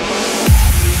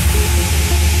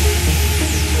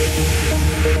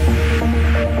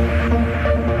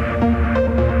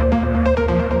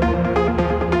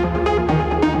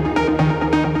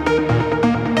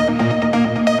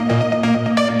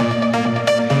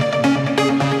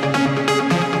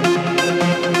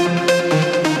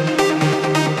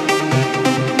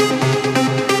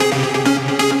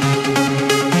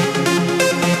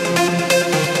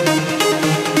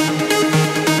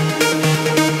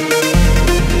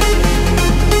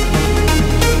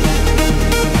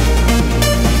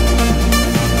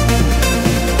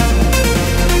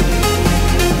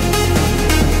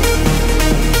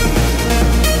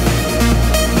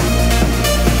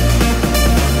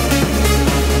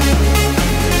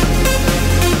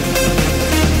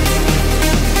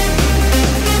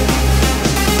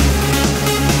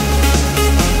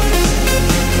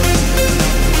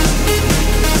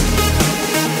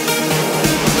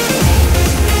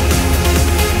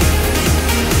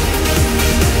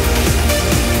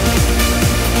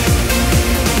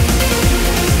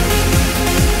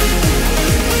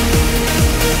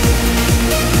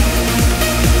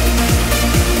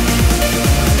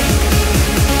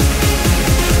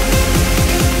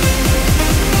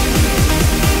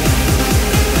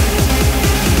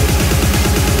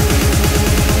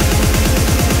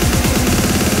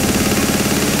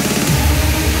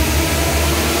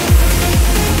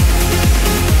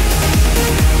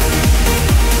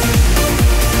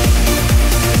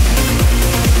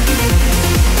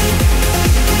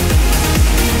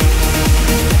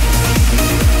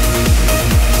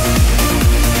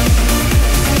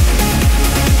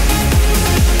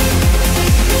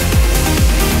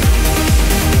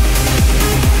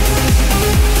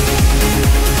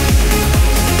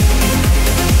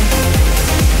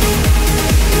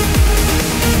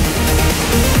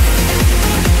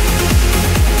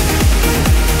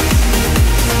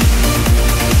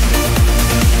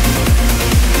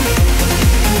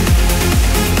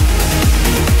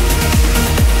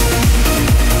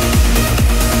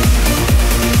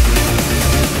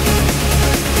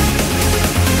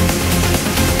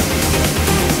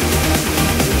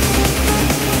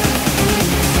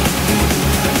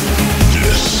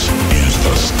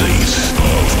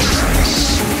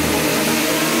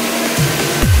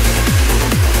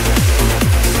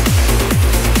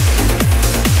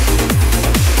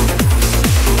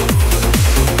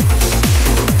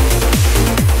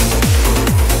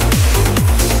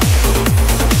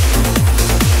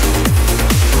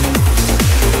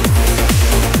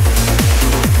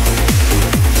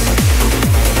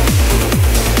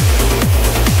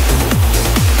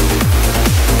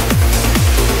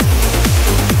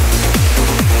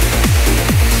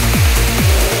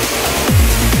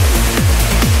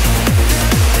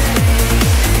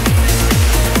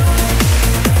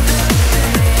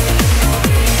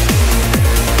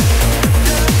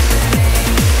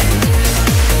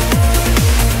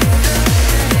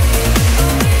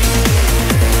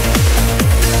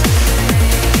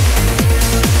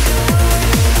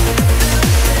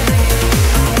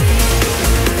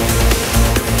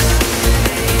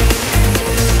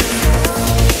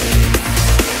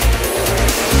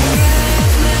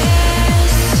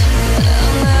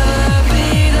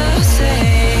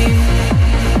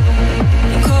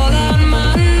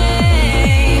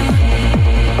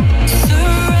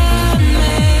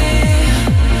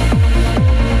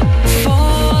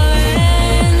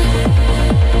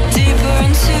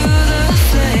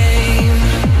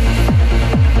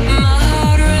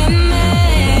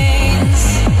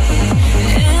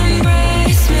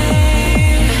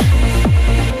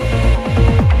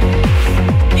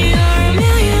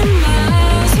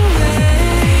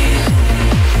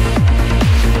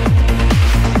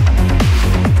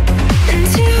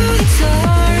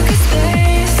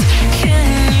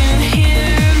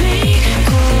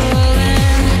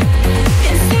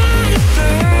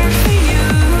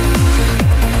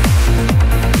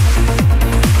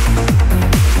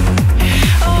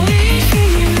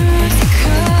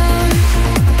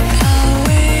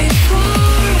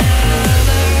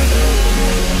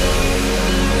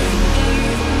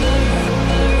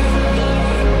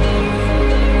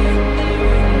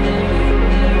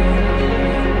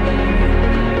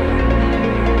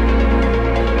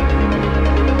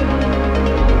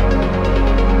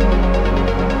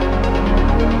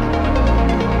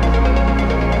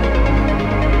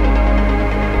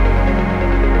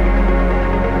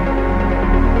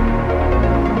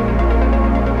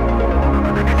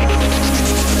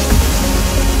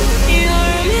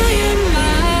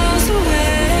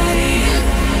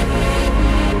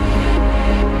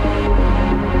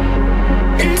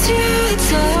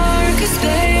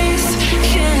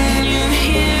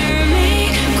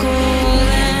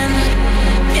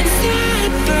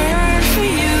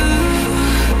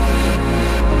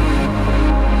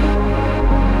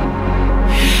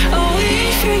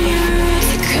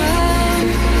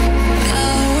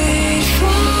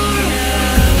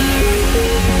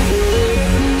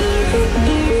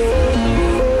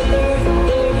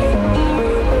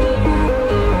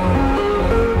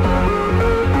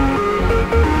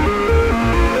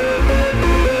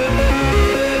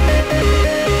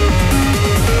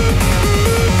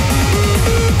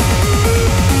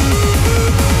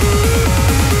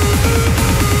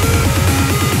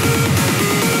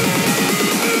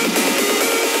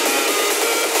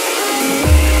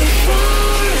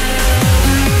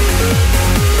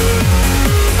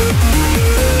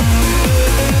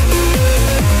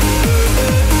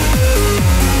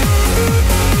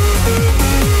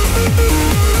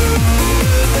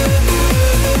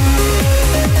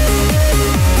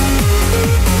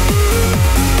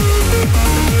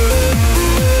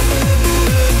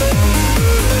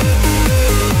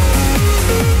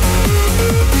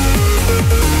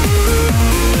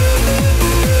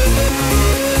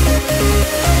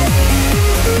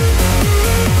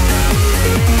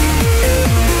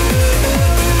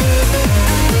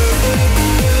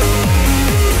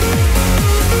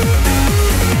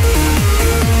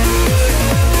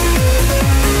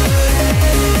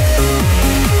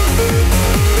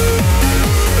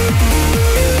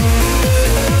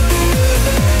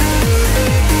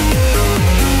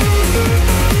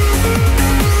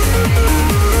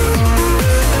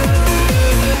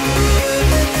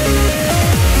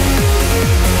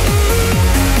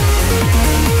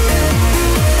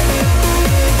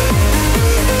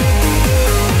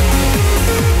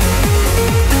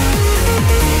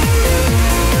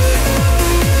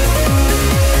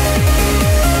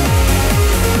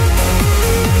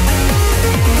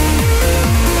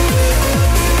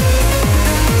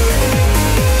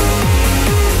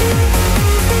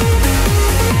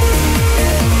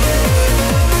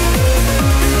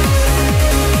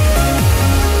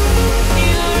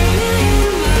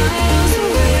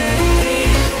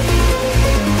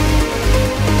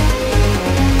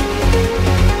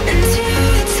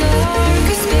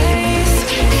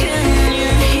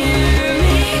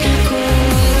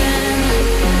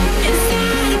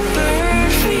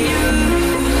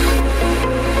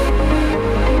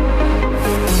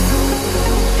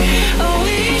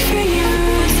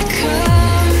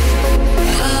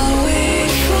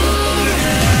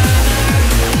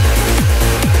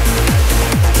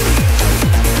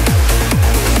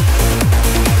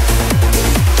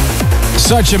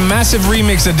 Such a massive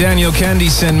remix that Daniel Candy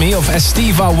sent me of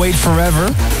Estiva Wait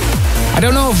Forever. I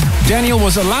don't know if Daniel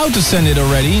was allowed to send it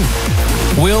already.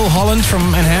 Will Holland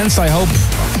from Enhanced, I hope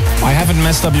I haven't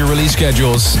messed up your release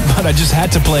schedules, but I just had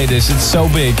to play this. It's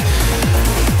so big.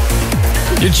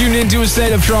 You're tuned into A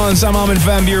State of Trance. I'm Armin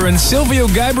van Buuren. Silvio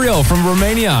Gabriel from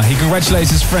Romania. He congratulates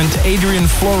his friend Adrian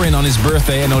Florin on his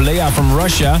birthday. And Olea from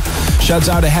Russia shouts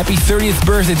out a happy 30th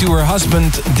birthday to her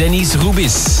husband, Denis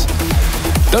Rubis.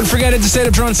 Don't forget, it's A State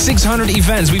of Trance 600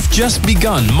 events. We've just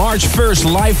begun. March 1st,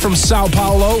 live from Sao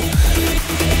Paulo.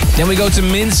 Then we go to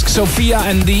Minsk, Sofia,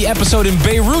 and the episode in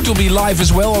Beirut will be live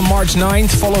as well on March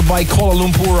 9th, followed by Kuala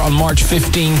Lumpur on March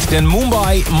 15th, then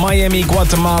Mumbai, Miami,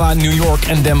 Guatemala, New York,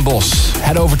 and Den Bosch.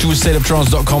 Head over to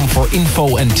astateoftrance.com for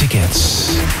info and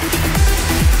tickets.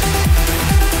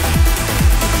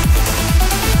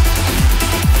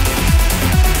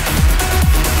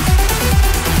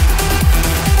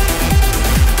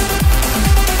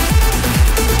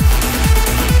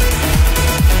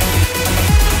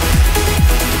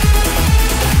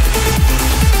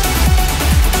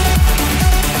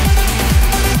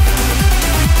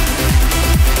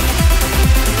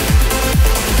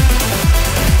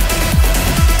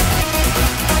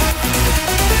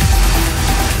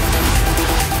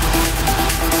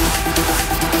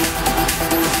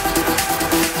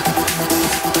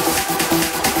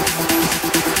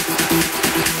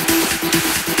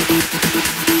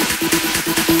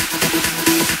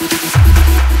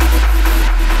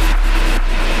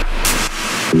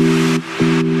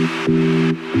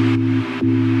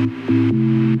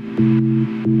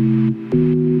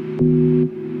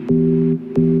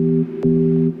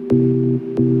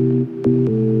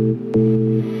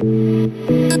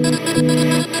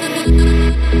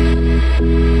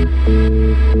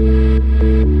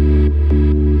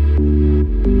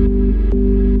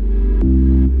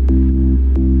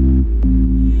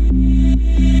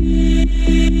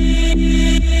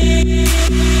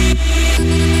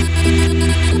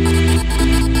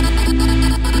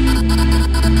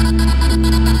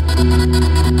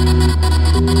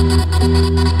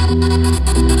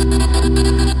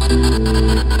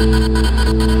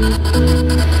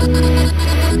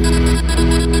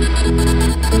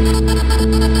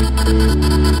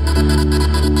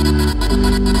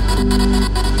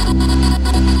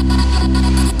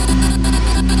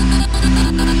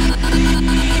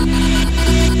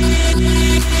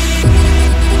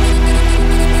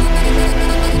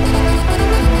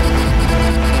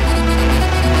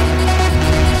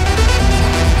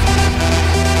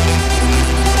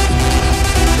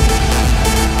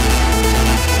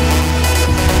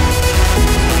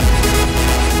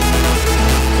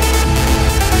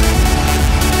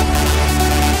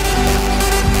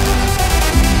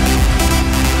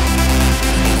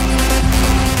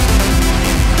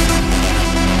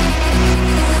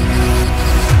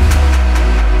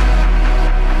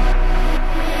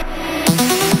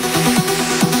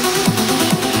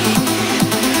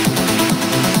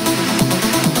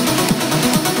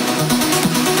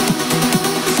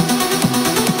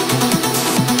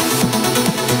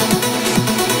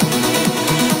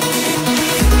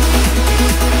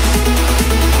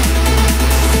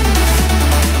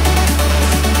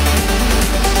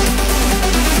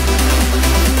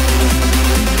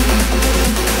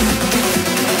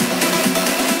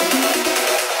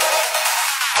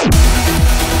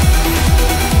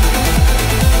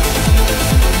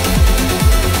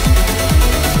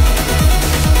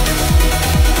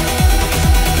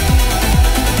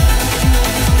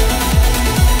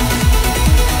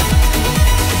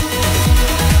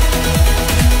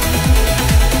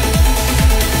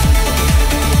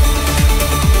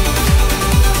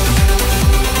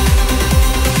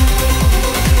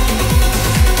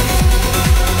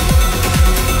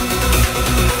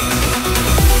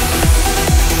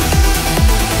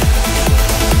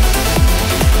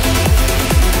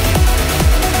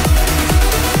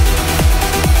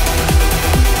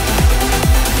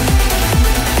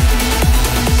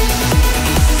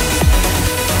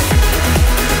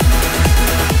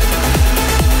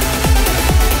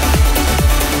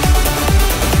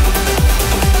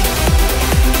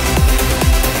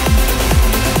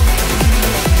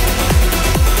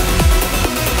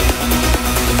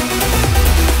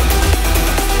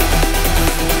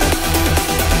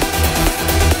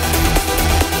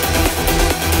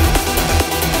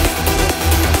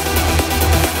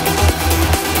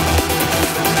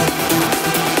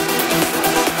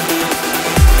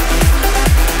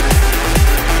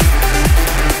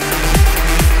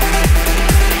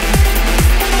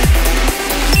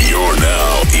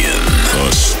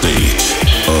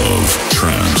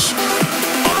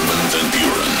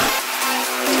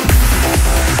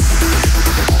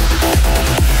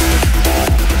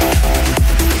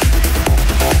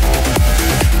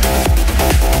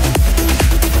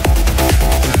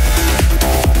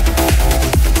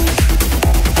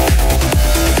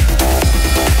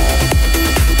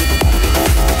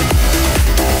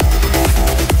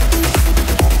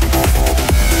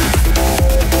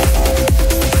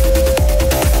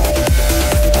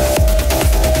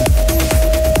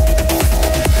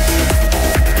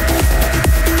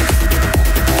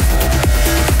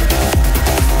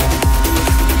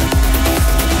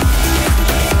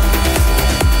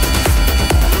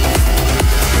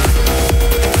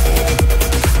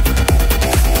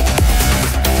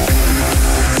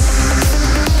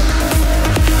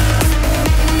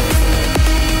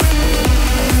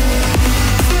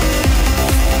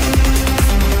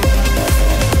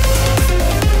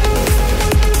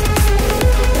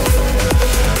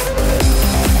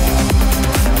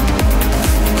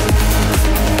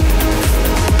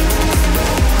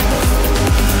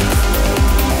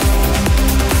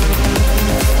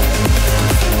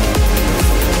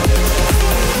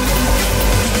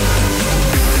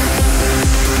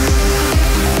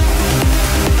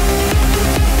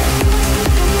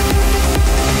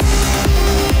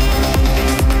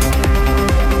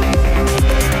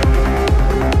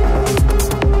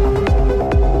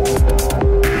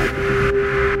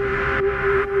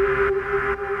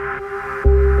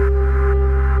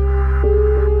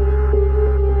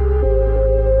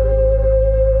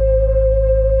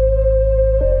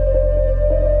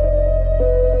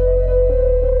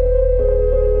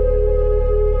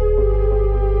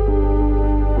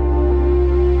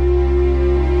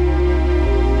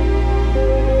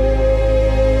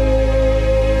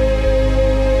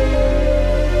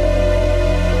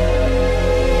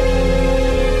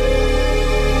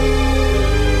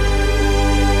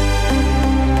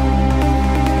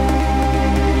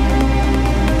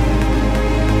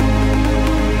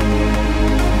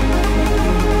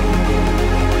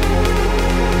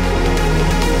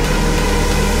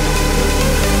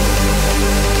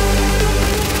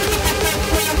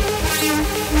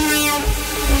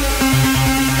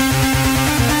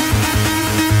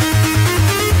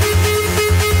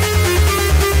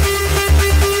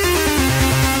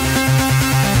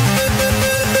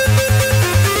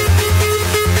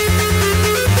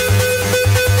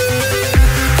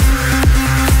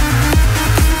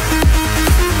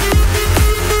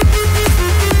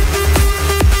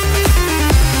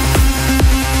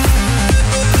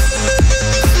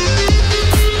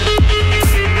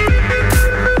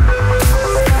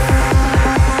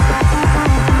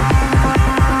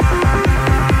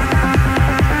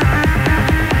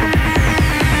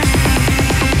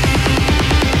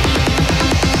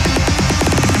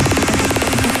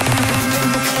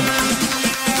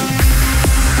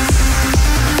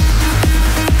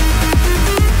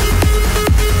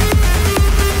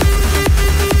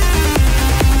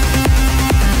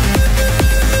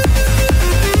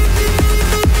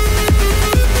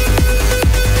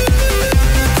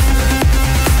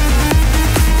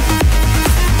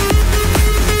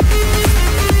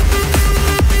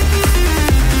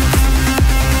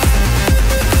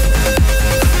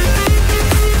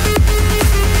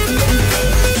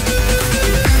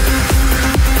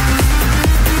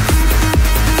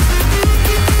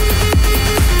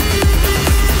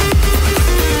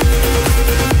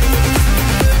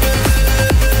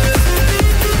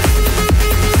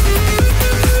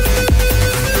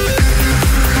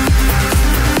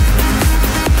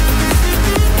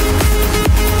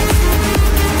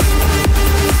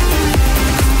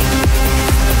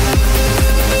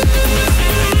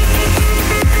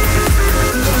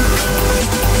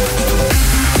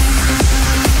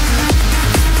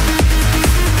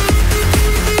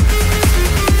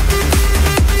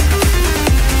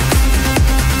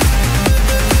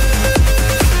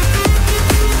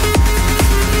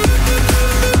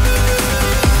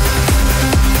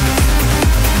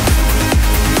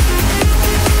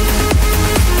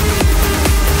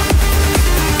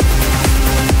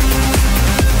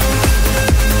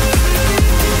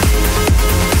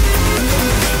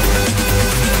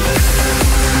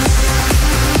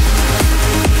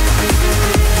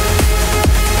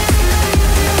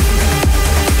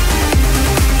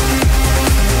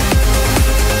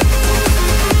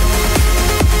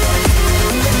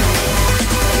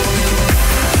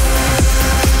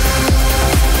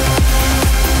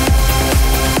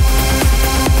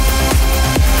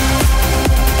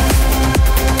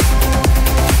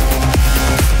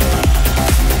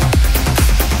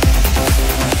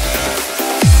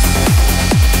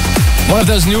 of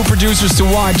those new producers to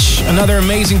watch. Another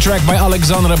amazing track by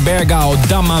Alexandra Bergau,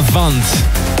 Damavant,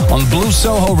 on Blue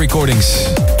Soho Recordings.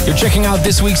 You're checking out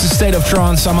this week's State of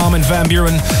Trance. I'm Armin van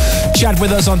Buuren. Chat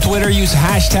with us on Twitter. Use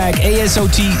hashtag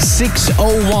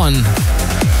ASOT601.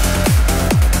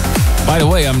 By the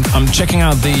way, I'm checking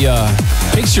out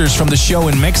the pictures from the show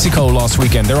in Mexico last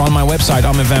weekend. They're on my website,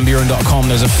 arminvanbuuren.com.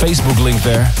 There's a Facebook link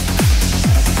there.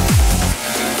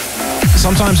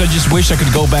 Sometimes I just wish I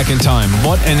could go back in time.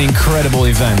 What an incredible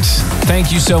event.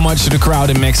 Thank you so much to the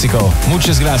crowd in Mexico.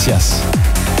 Muchas gracias.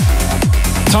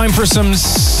 Time for some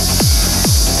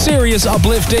serious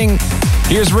uplifting.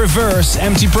 Here's Reverse,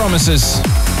 Empty Promises.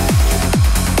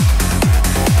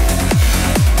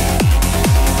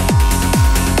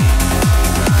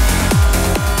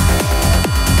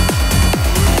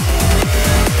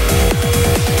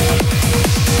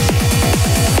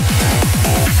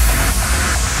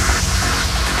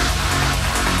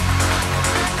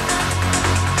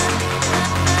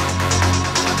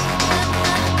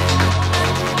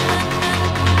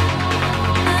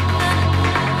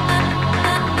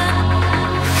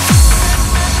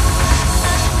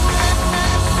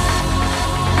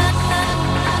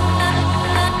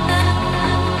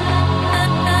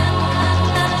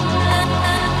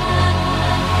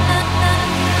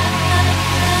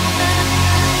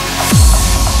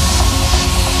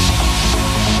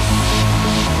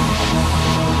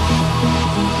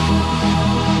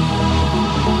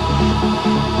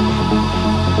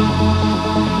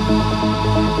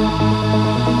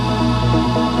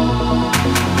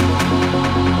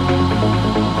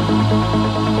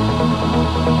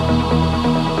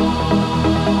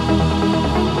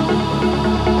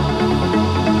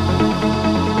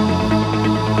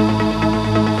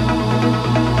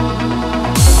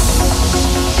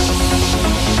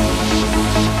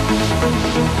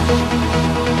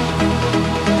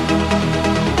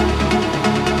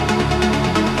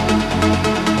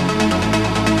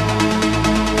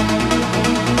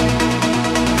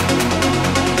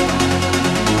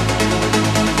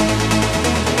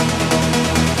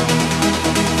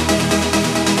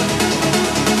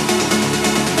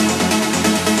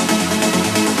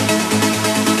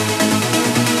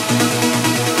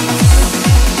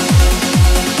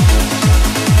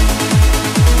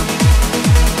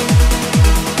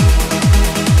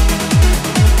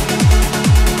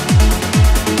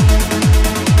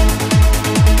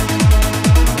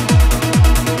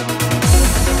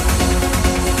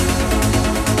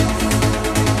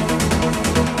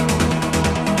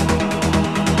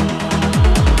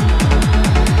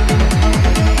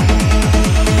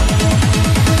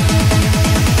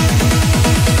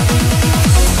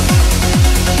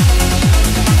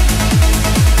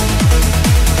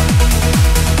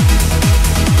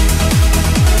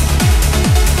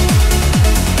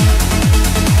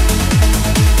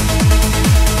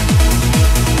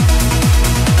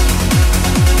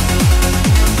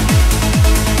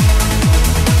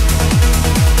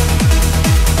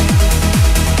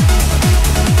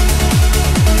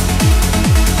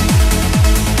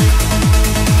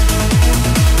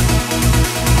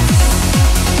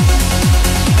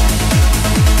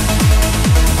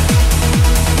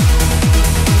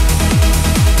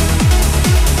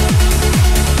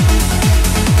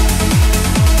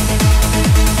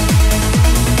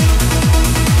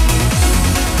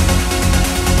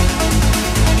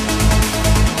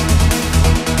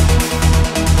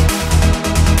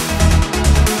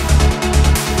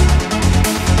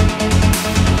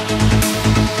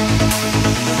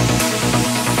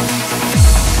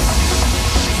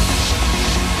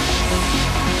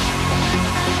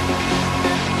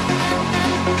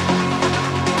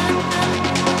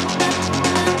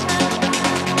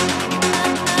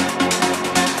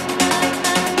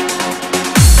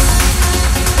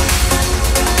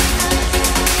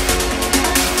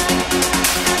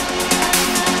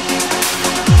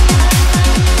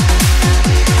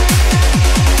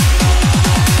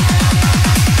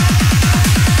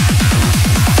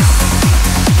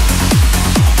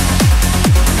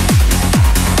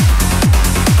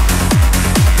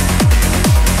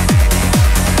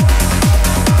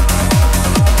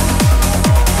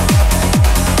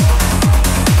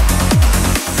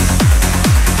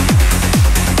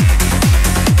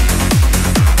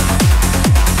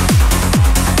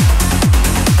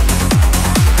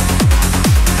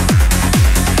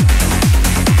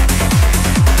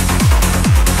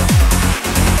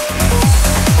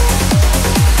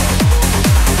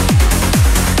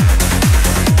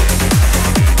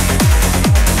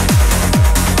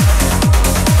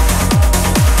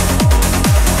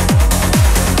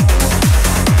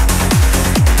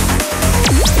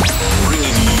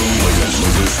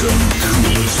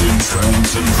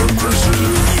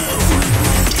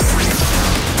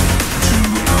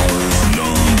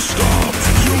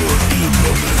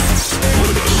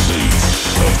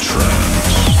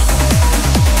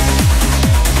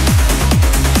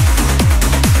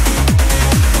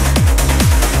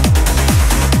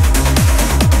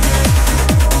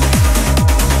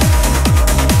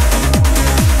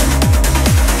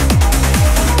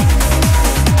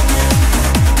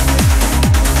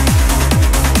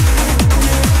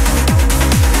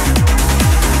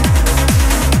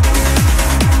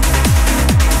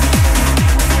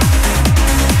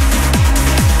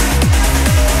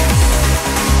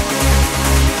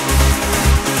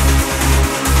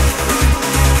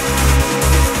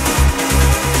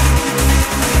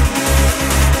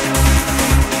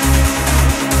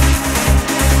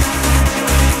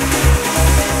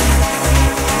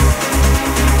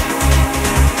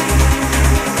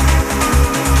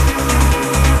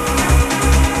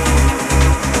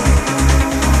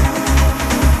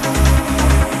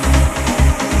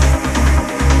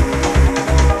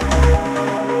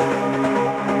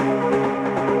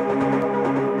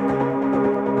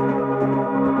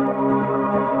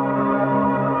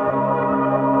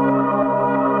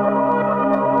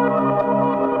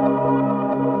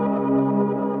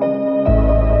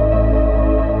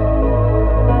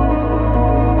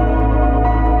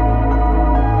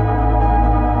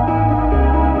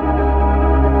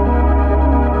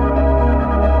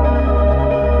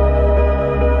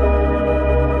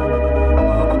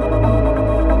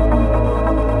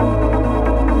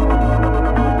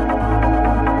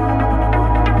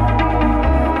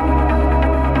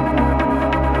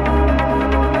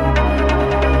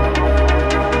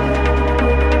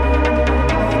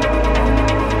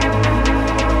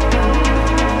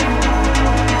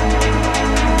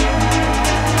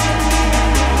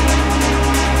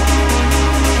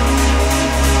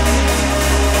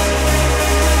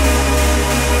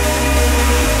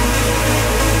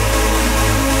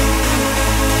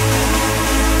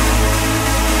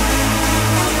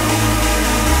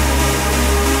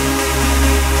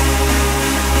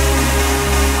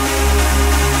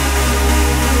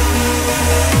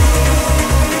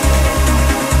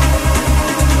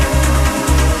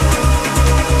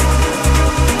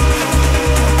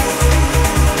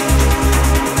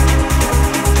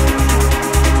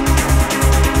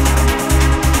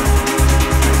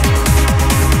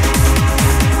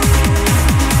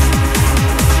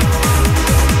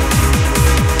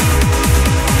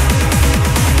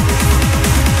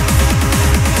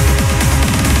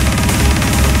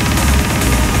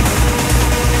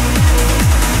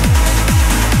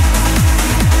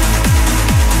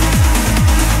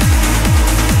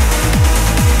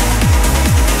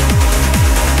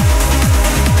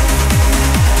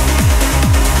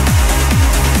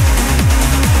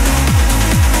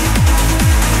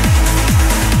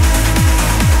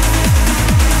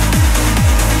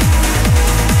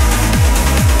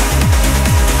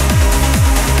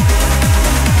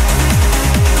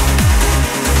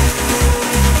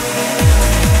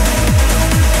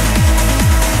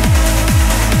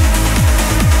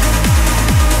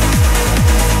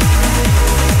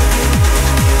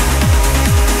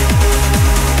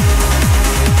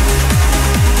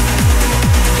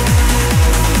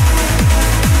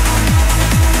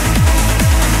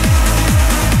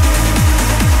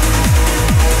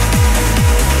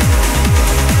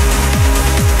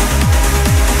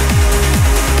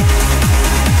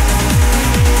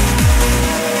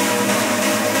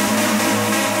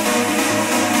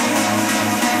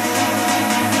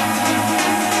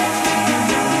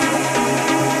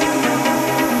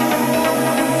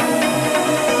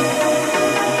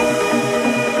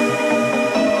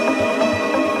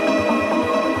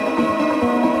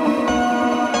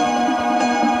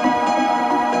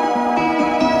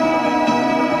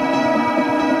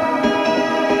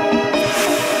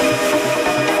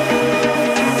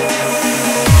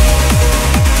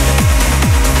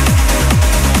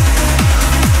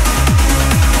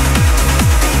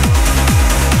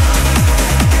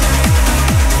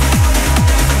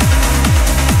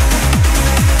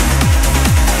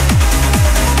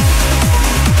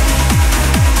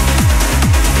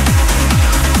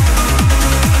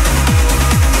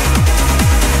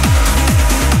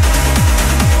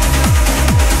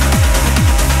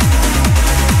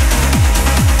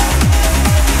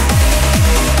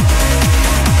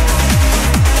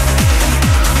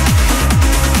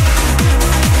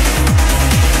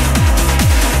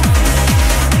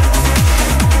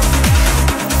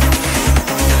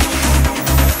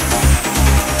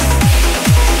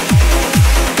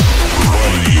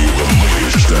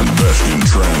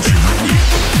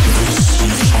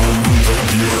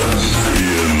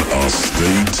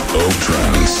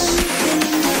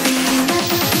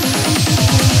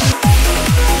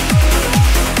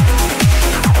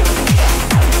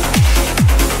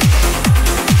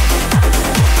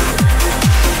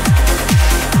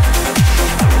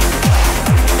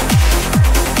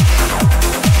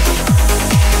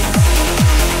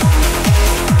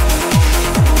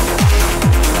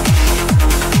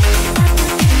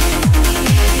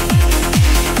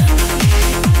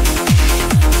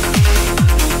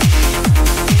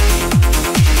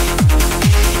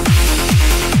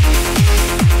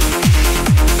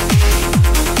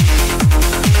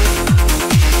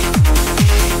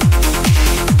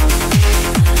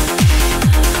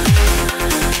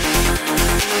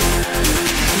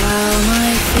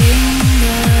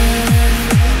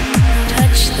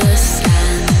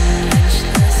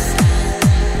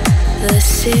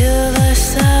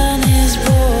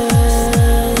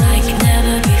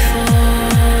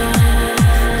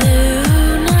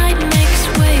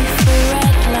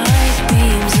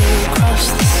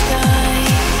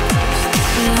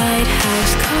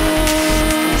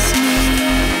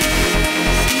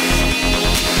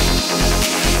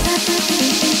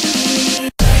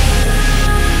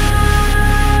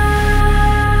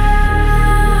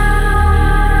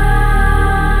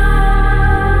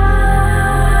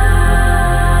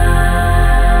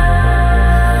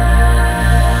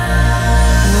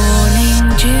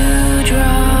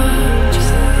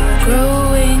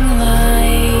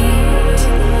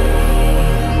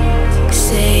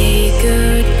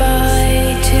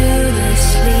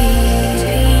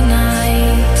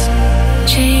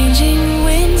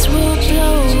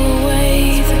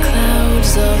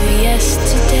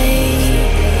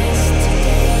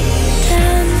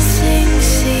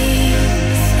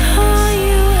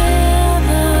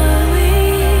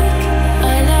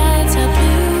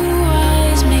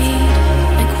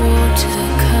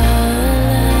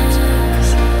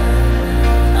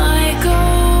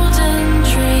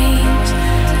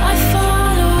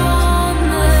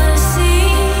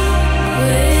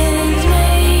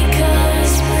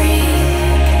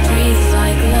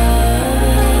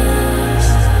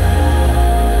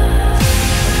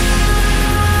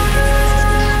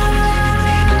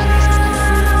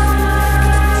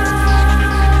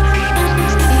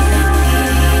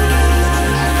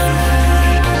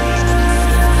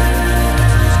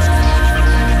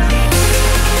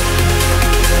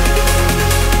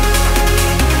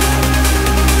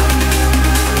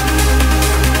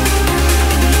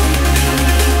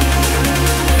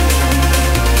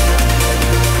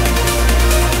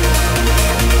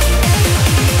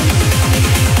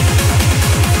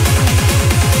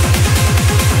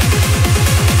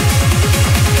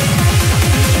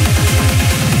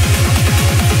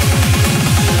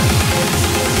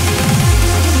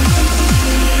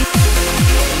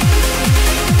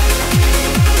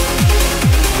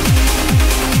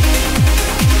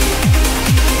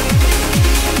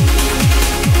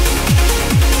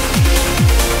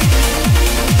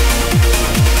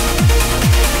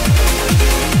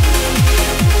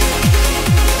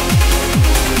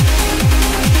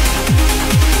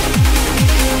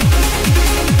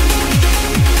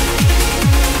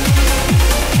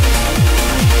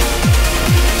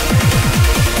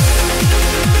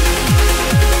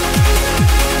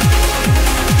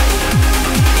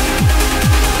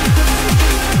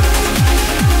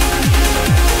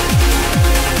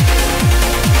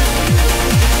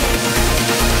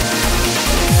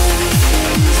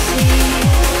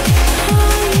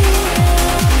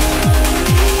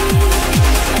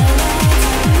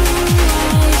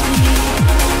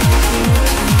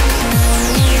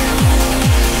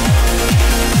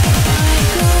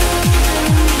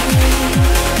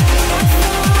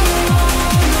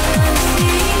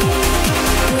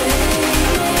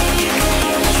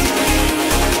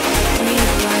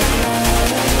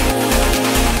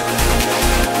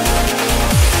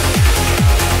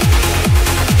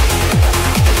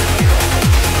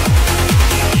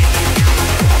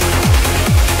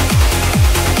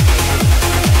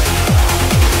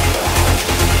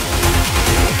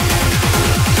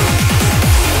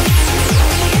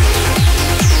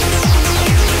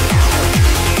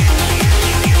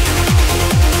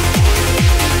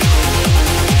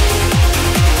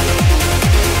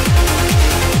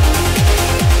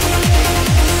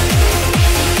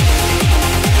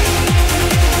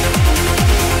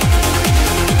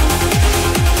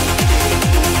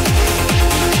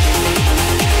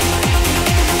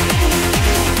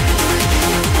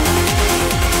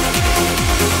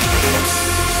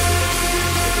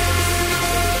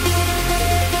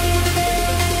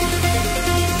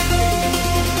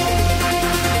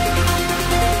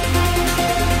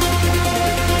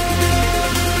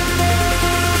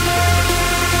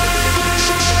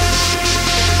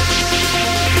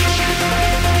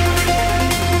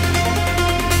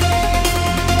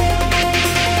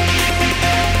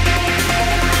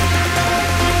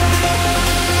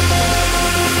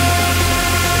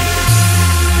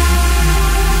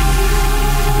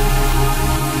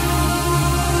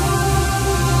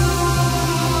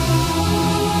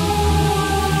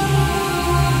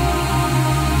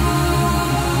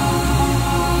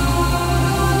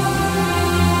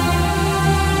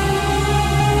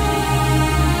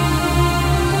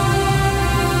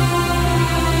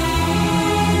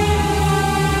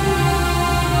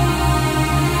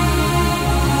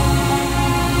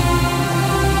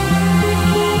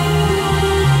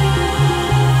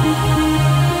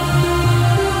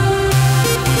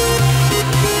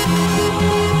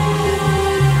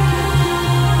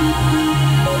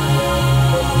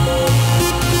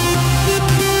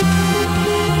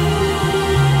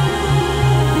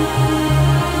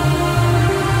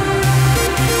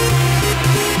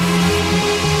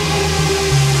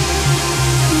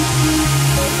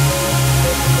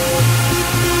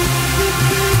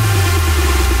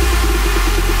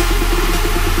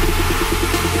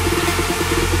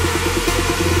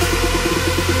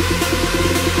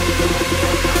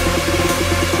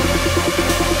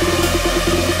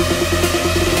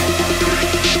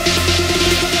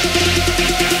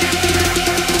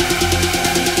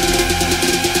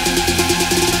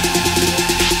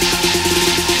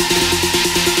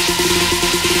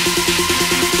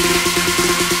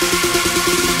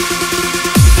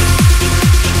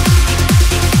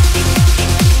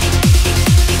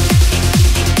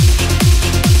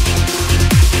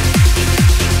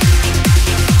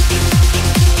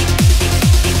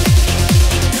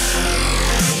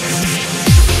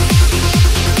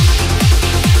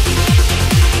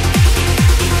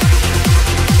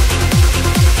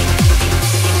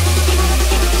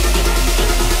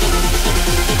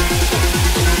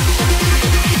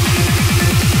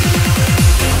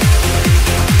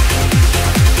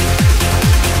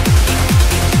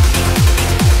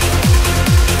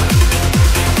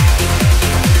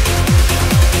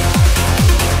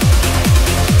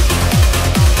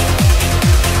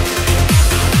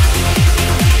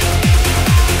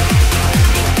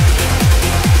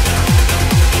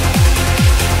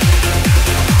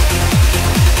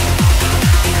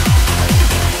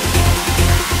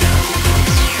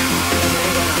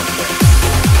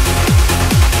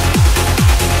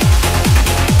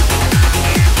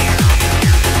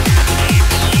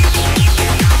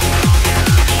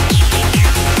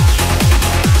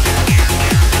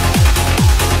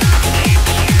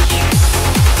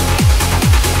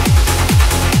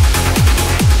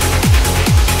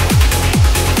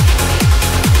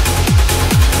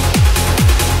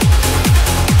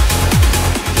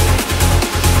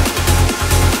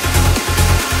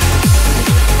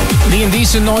 The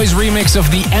Indecent Noise remix of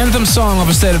the anthem song of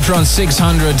A State of Trance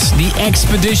 600, The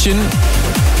Expedition.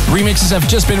 Remixes have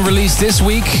just been released this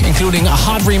week, including a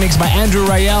hot remix by Andrew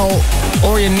Rayel,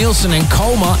 Orion Nielsen and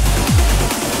Coma.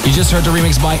 You just heard the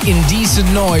remix by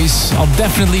Indecent Noise. I'll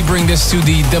definitely bring this to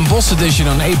the Den Bosch edition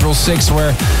on April 6th,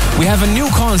 where we have a new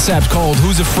concept called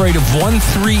Who's Afraid of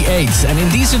 138, and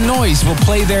Indecent Noise will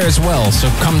play there as well, so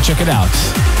come check it out.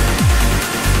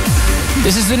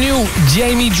 This is the new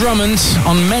Jamie Drummond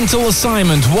on Mental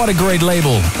Assignment. What a great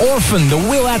label. Orphan, the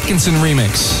Will Atkinson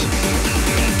remix.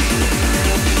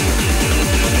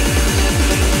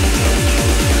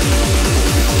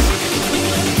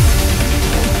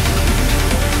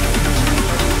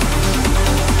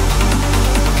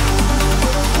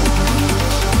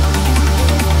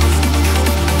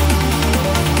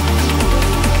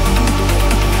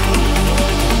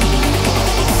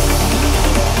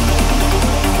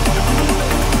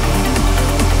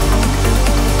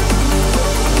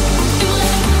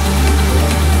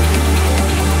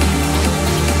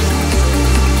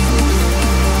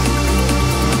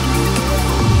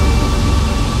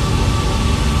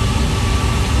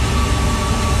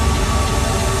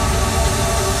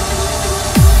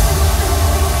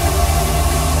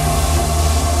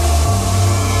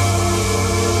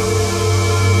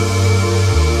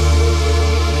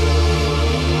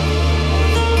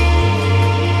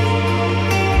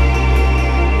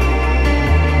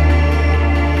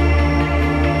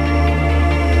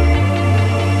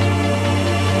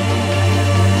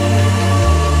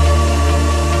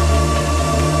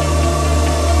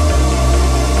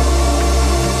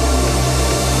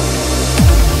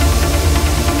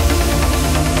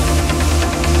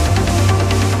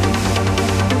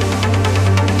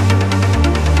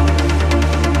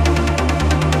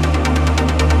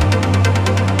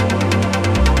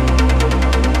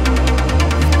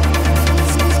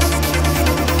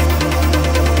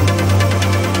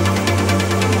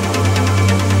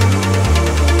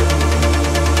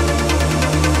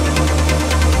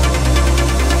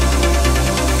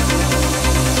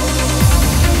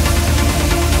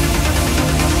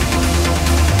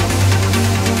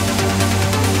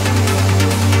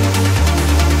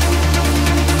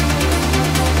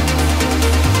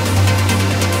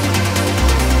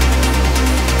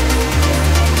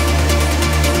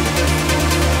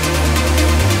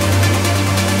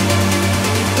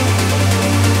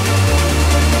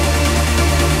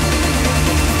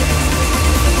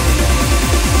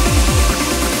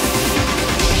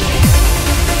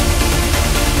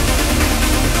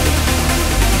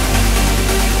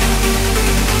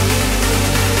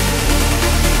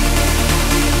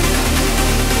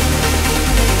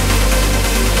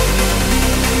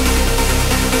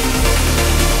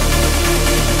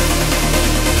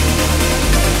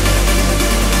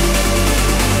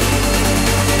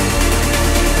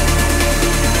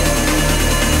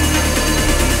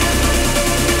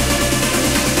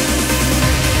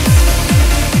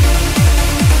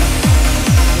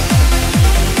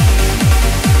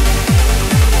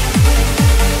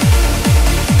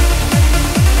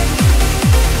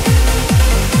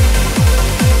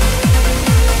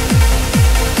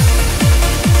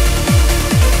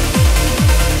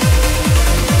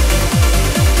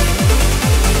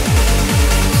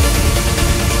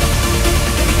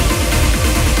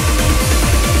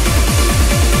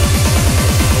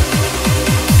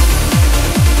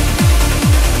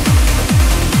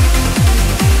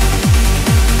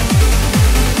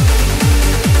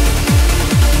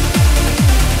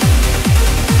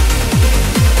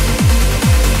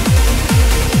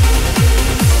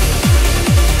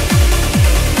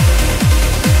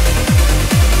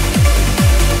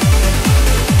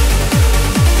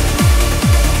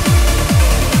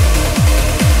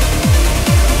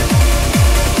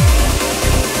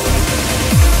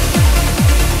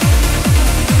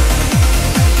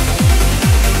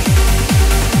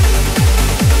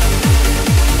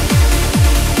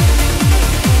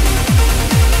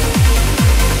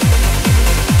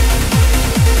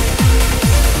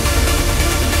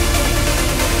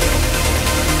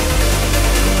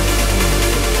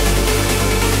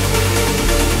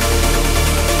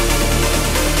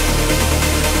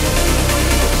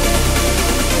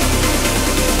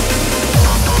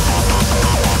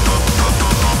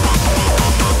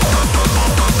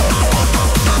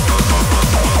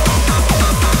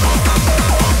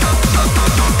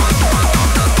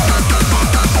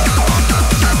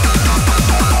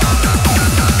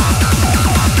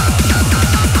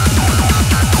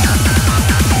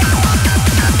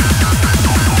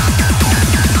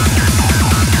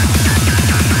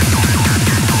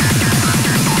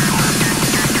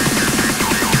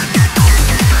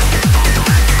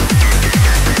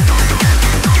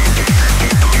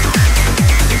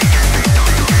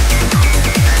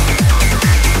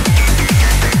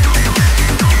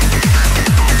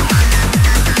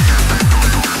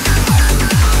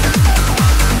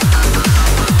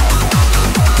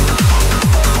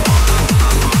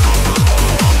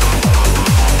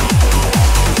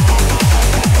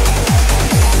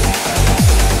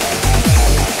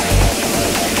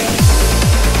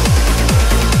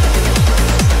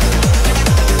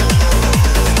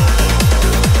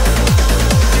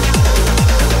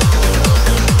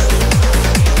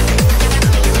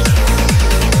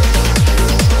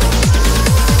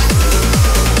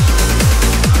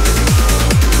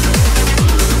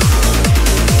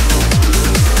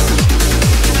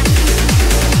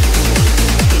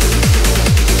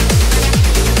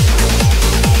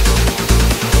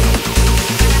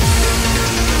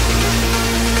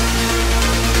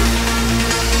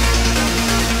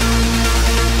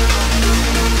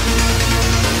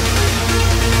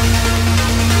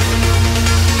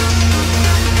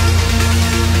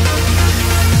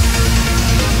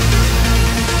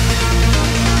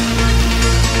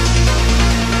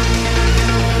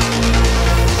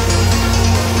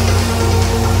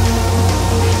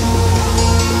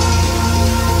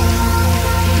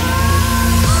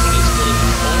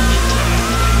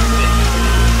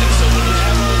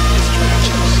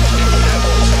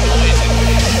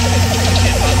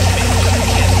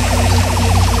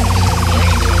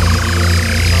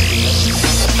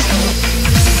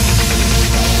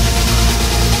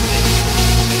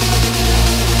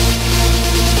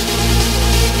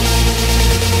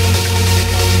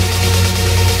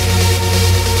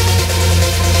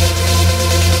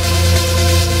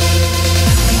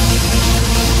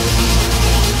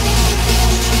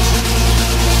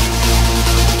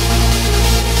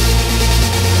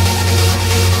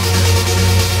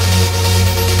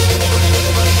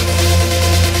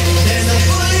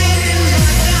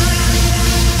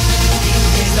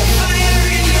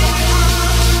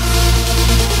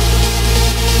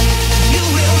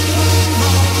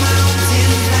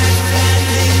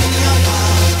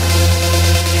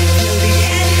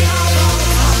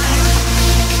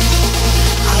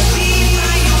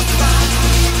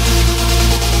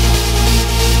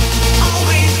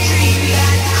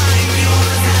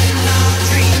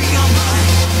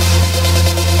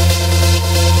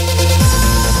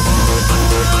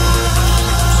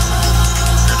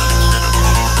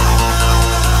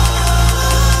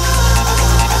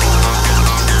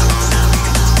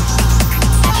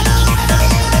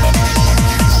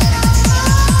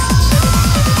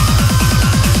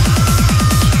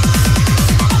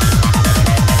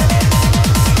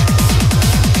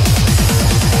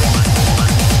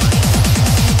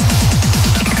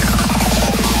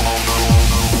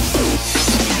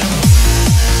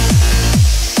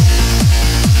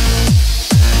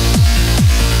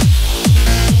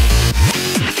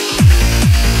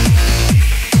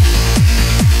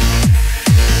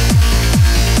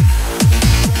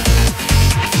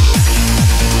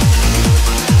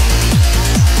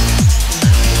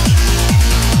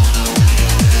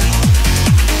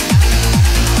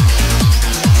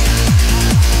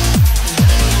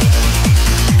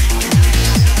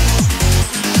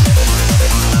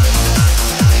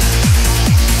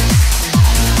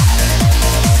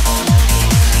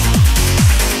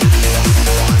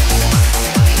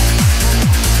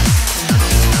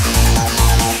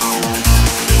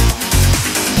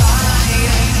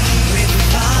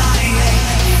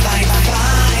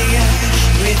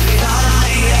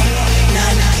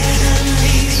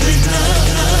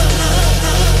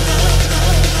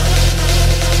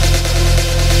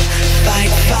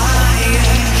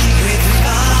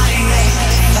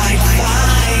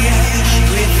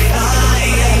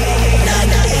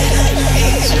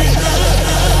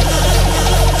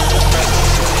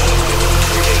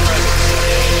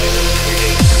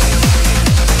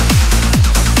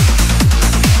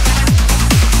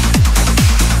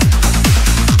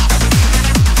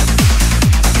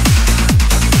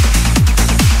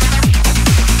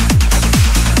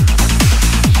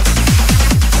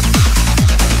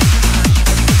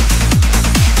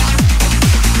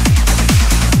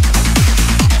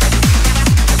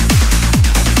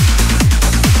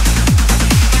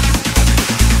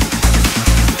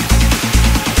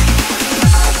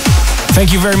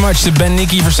 Thank you very much to Ben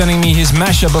Nicky for sending me his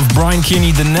mashup of Brian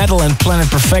Kinney, The Nettle and Planet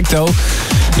Perfecto.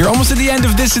 You're almost at the end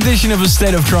of this edition of A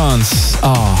State of Trance.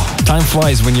 Oh, time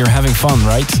flies when you're having fun,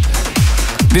 right?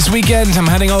 This weekend I'm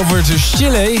heading over to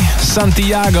Chile,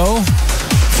 Santiago,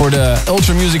 for the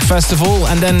Ultra Music Festival,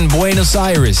 and then Buenos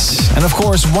Aires. And of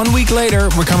course, 1 week later,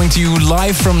 we're coming to you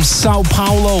live from Sao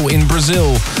Paulo in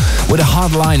Brazil with a hot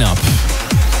lineup.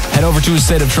 Head over to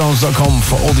stateoftrance.com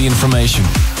for all the information.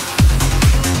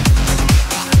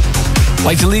 I'd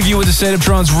like to leave you with the State of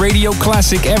Trance Radio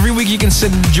Classic. Every week you can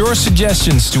send your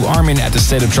suggestions to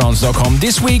Armin@thestateoftrance.com.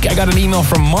 This week I got an email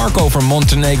from Marco from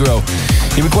Montenegro.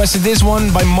 He requested this one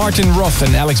by Martin Roth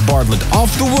and Alex Bartlett.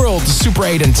 Off the World, the Super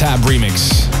 8 and Tab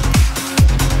remix.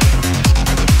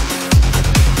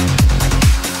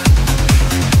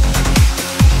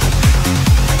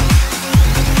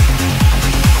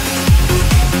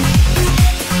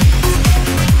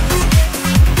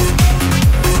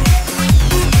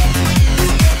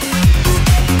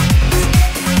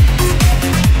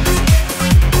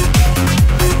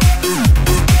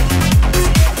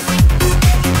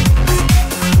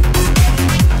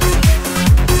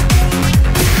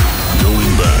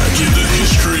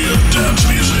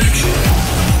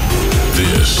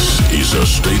 A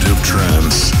State of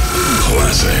Trance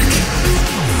Classic.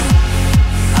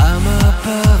 I'm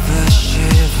above the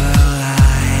shiver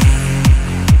line,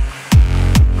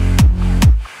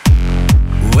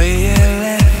 where you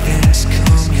let things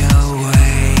come your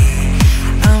way.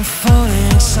 I'm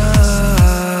falling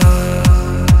slow,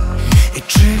 it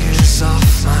triggers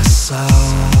off my soul.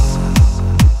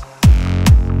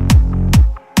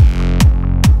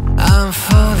 I'm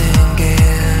falling again.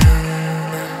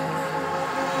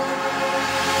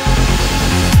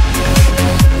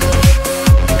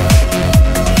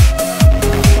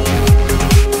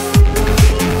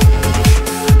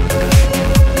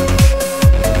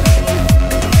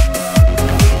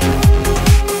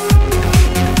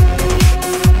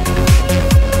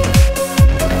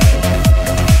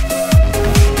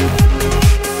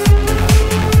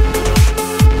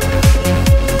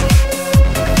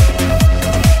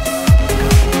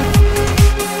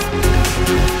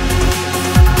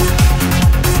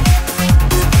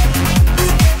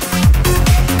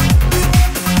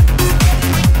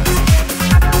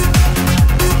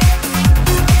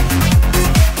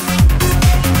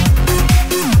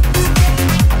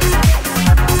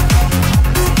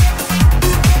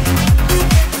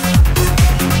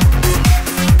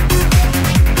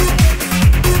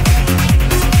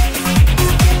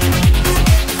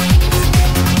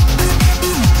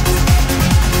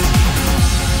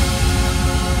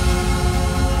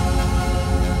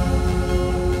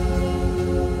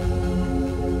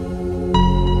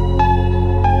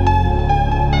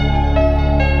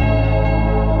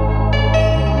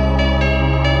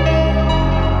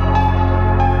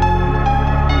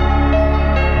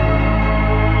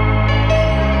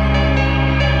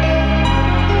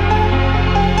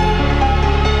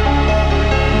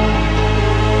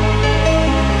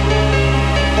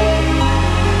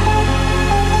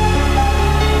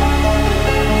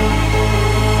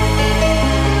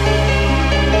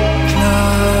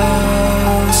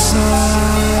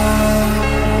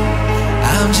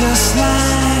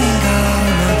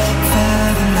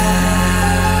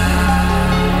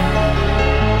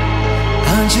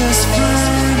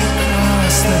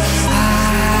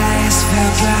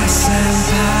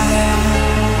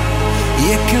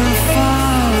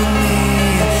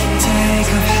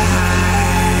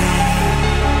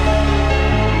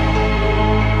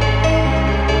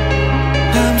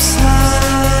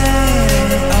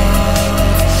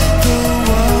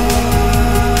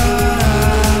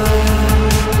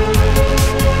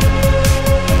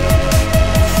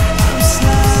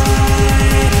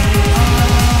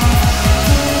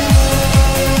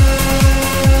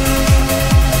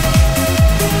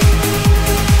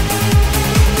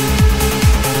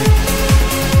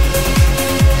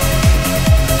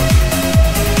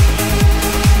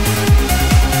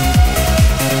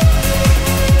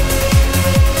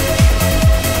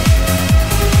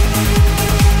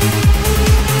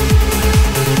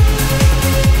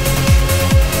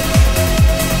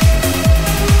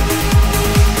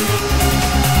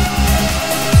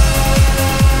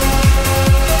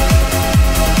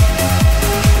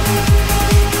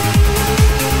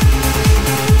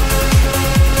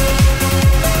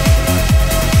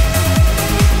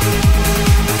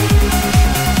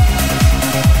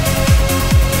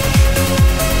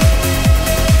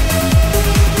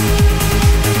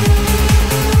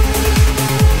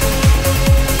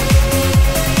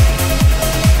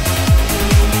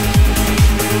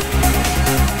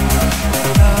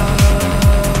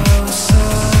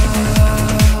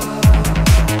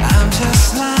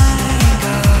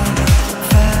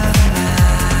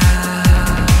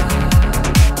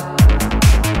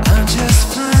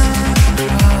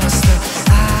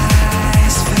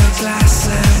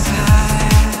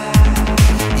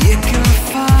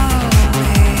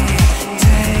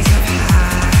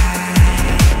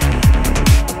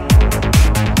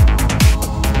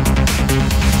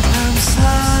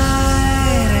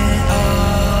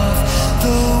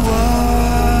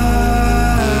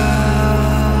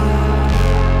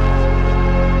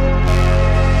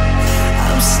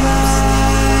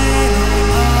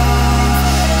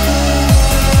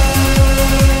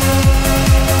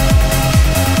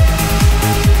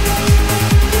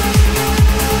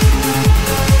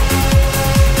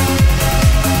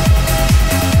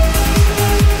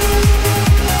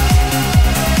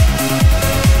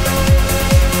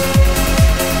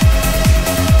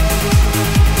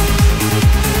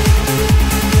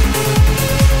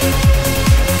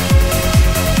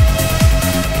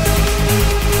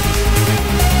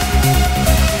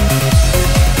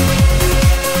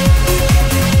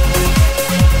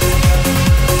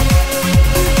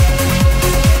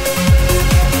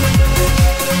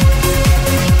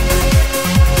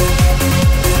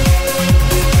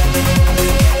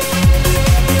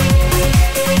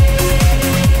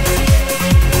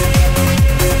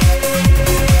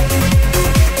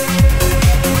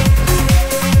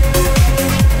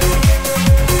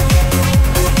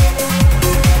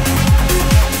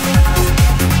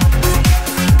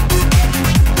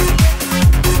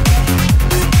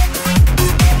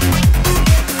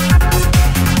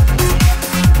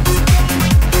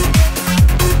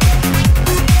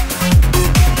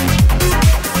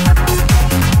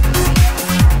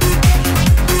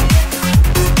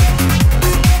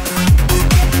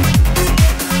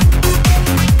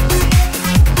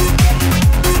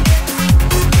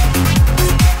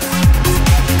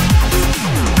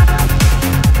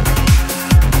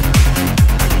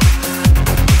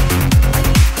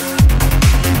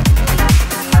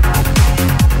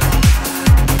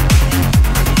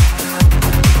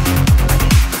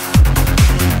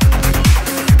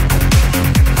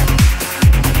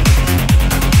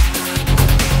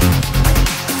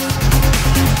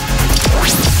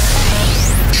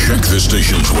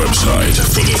 station's website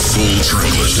for the full track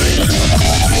listing.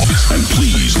 And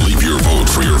please leave your vote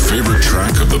for your favorite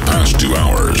track of the past 2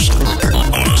 hours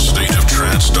on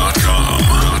astateoftrance.com.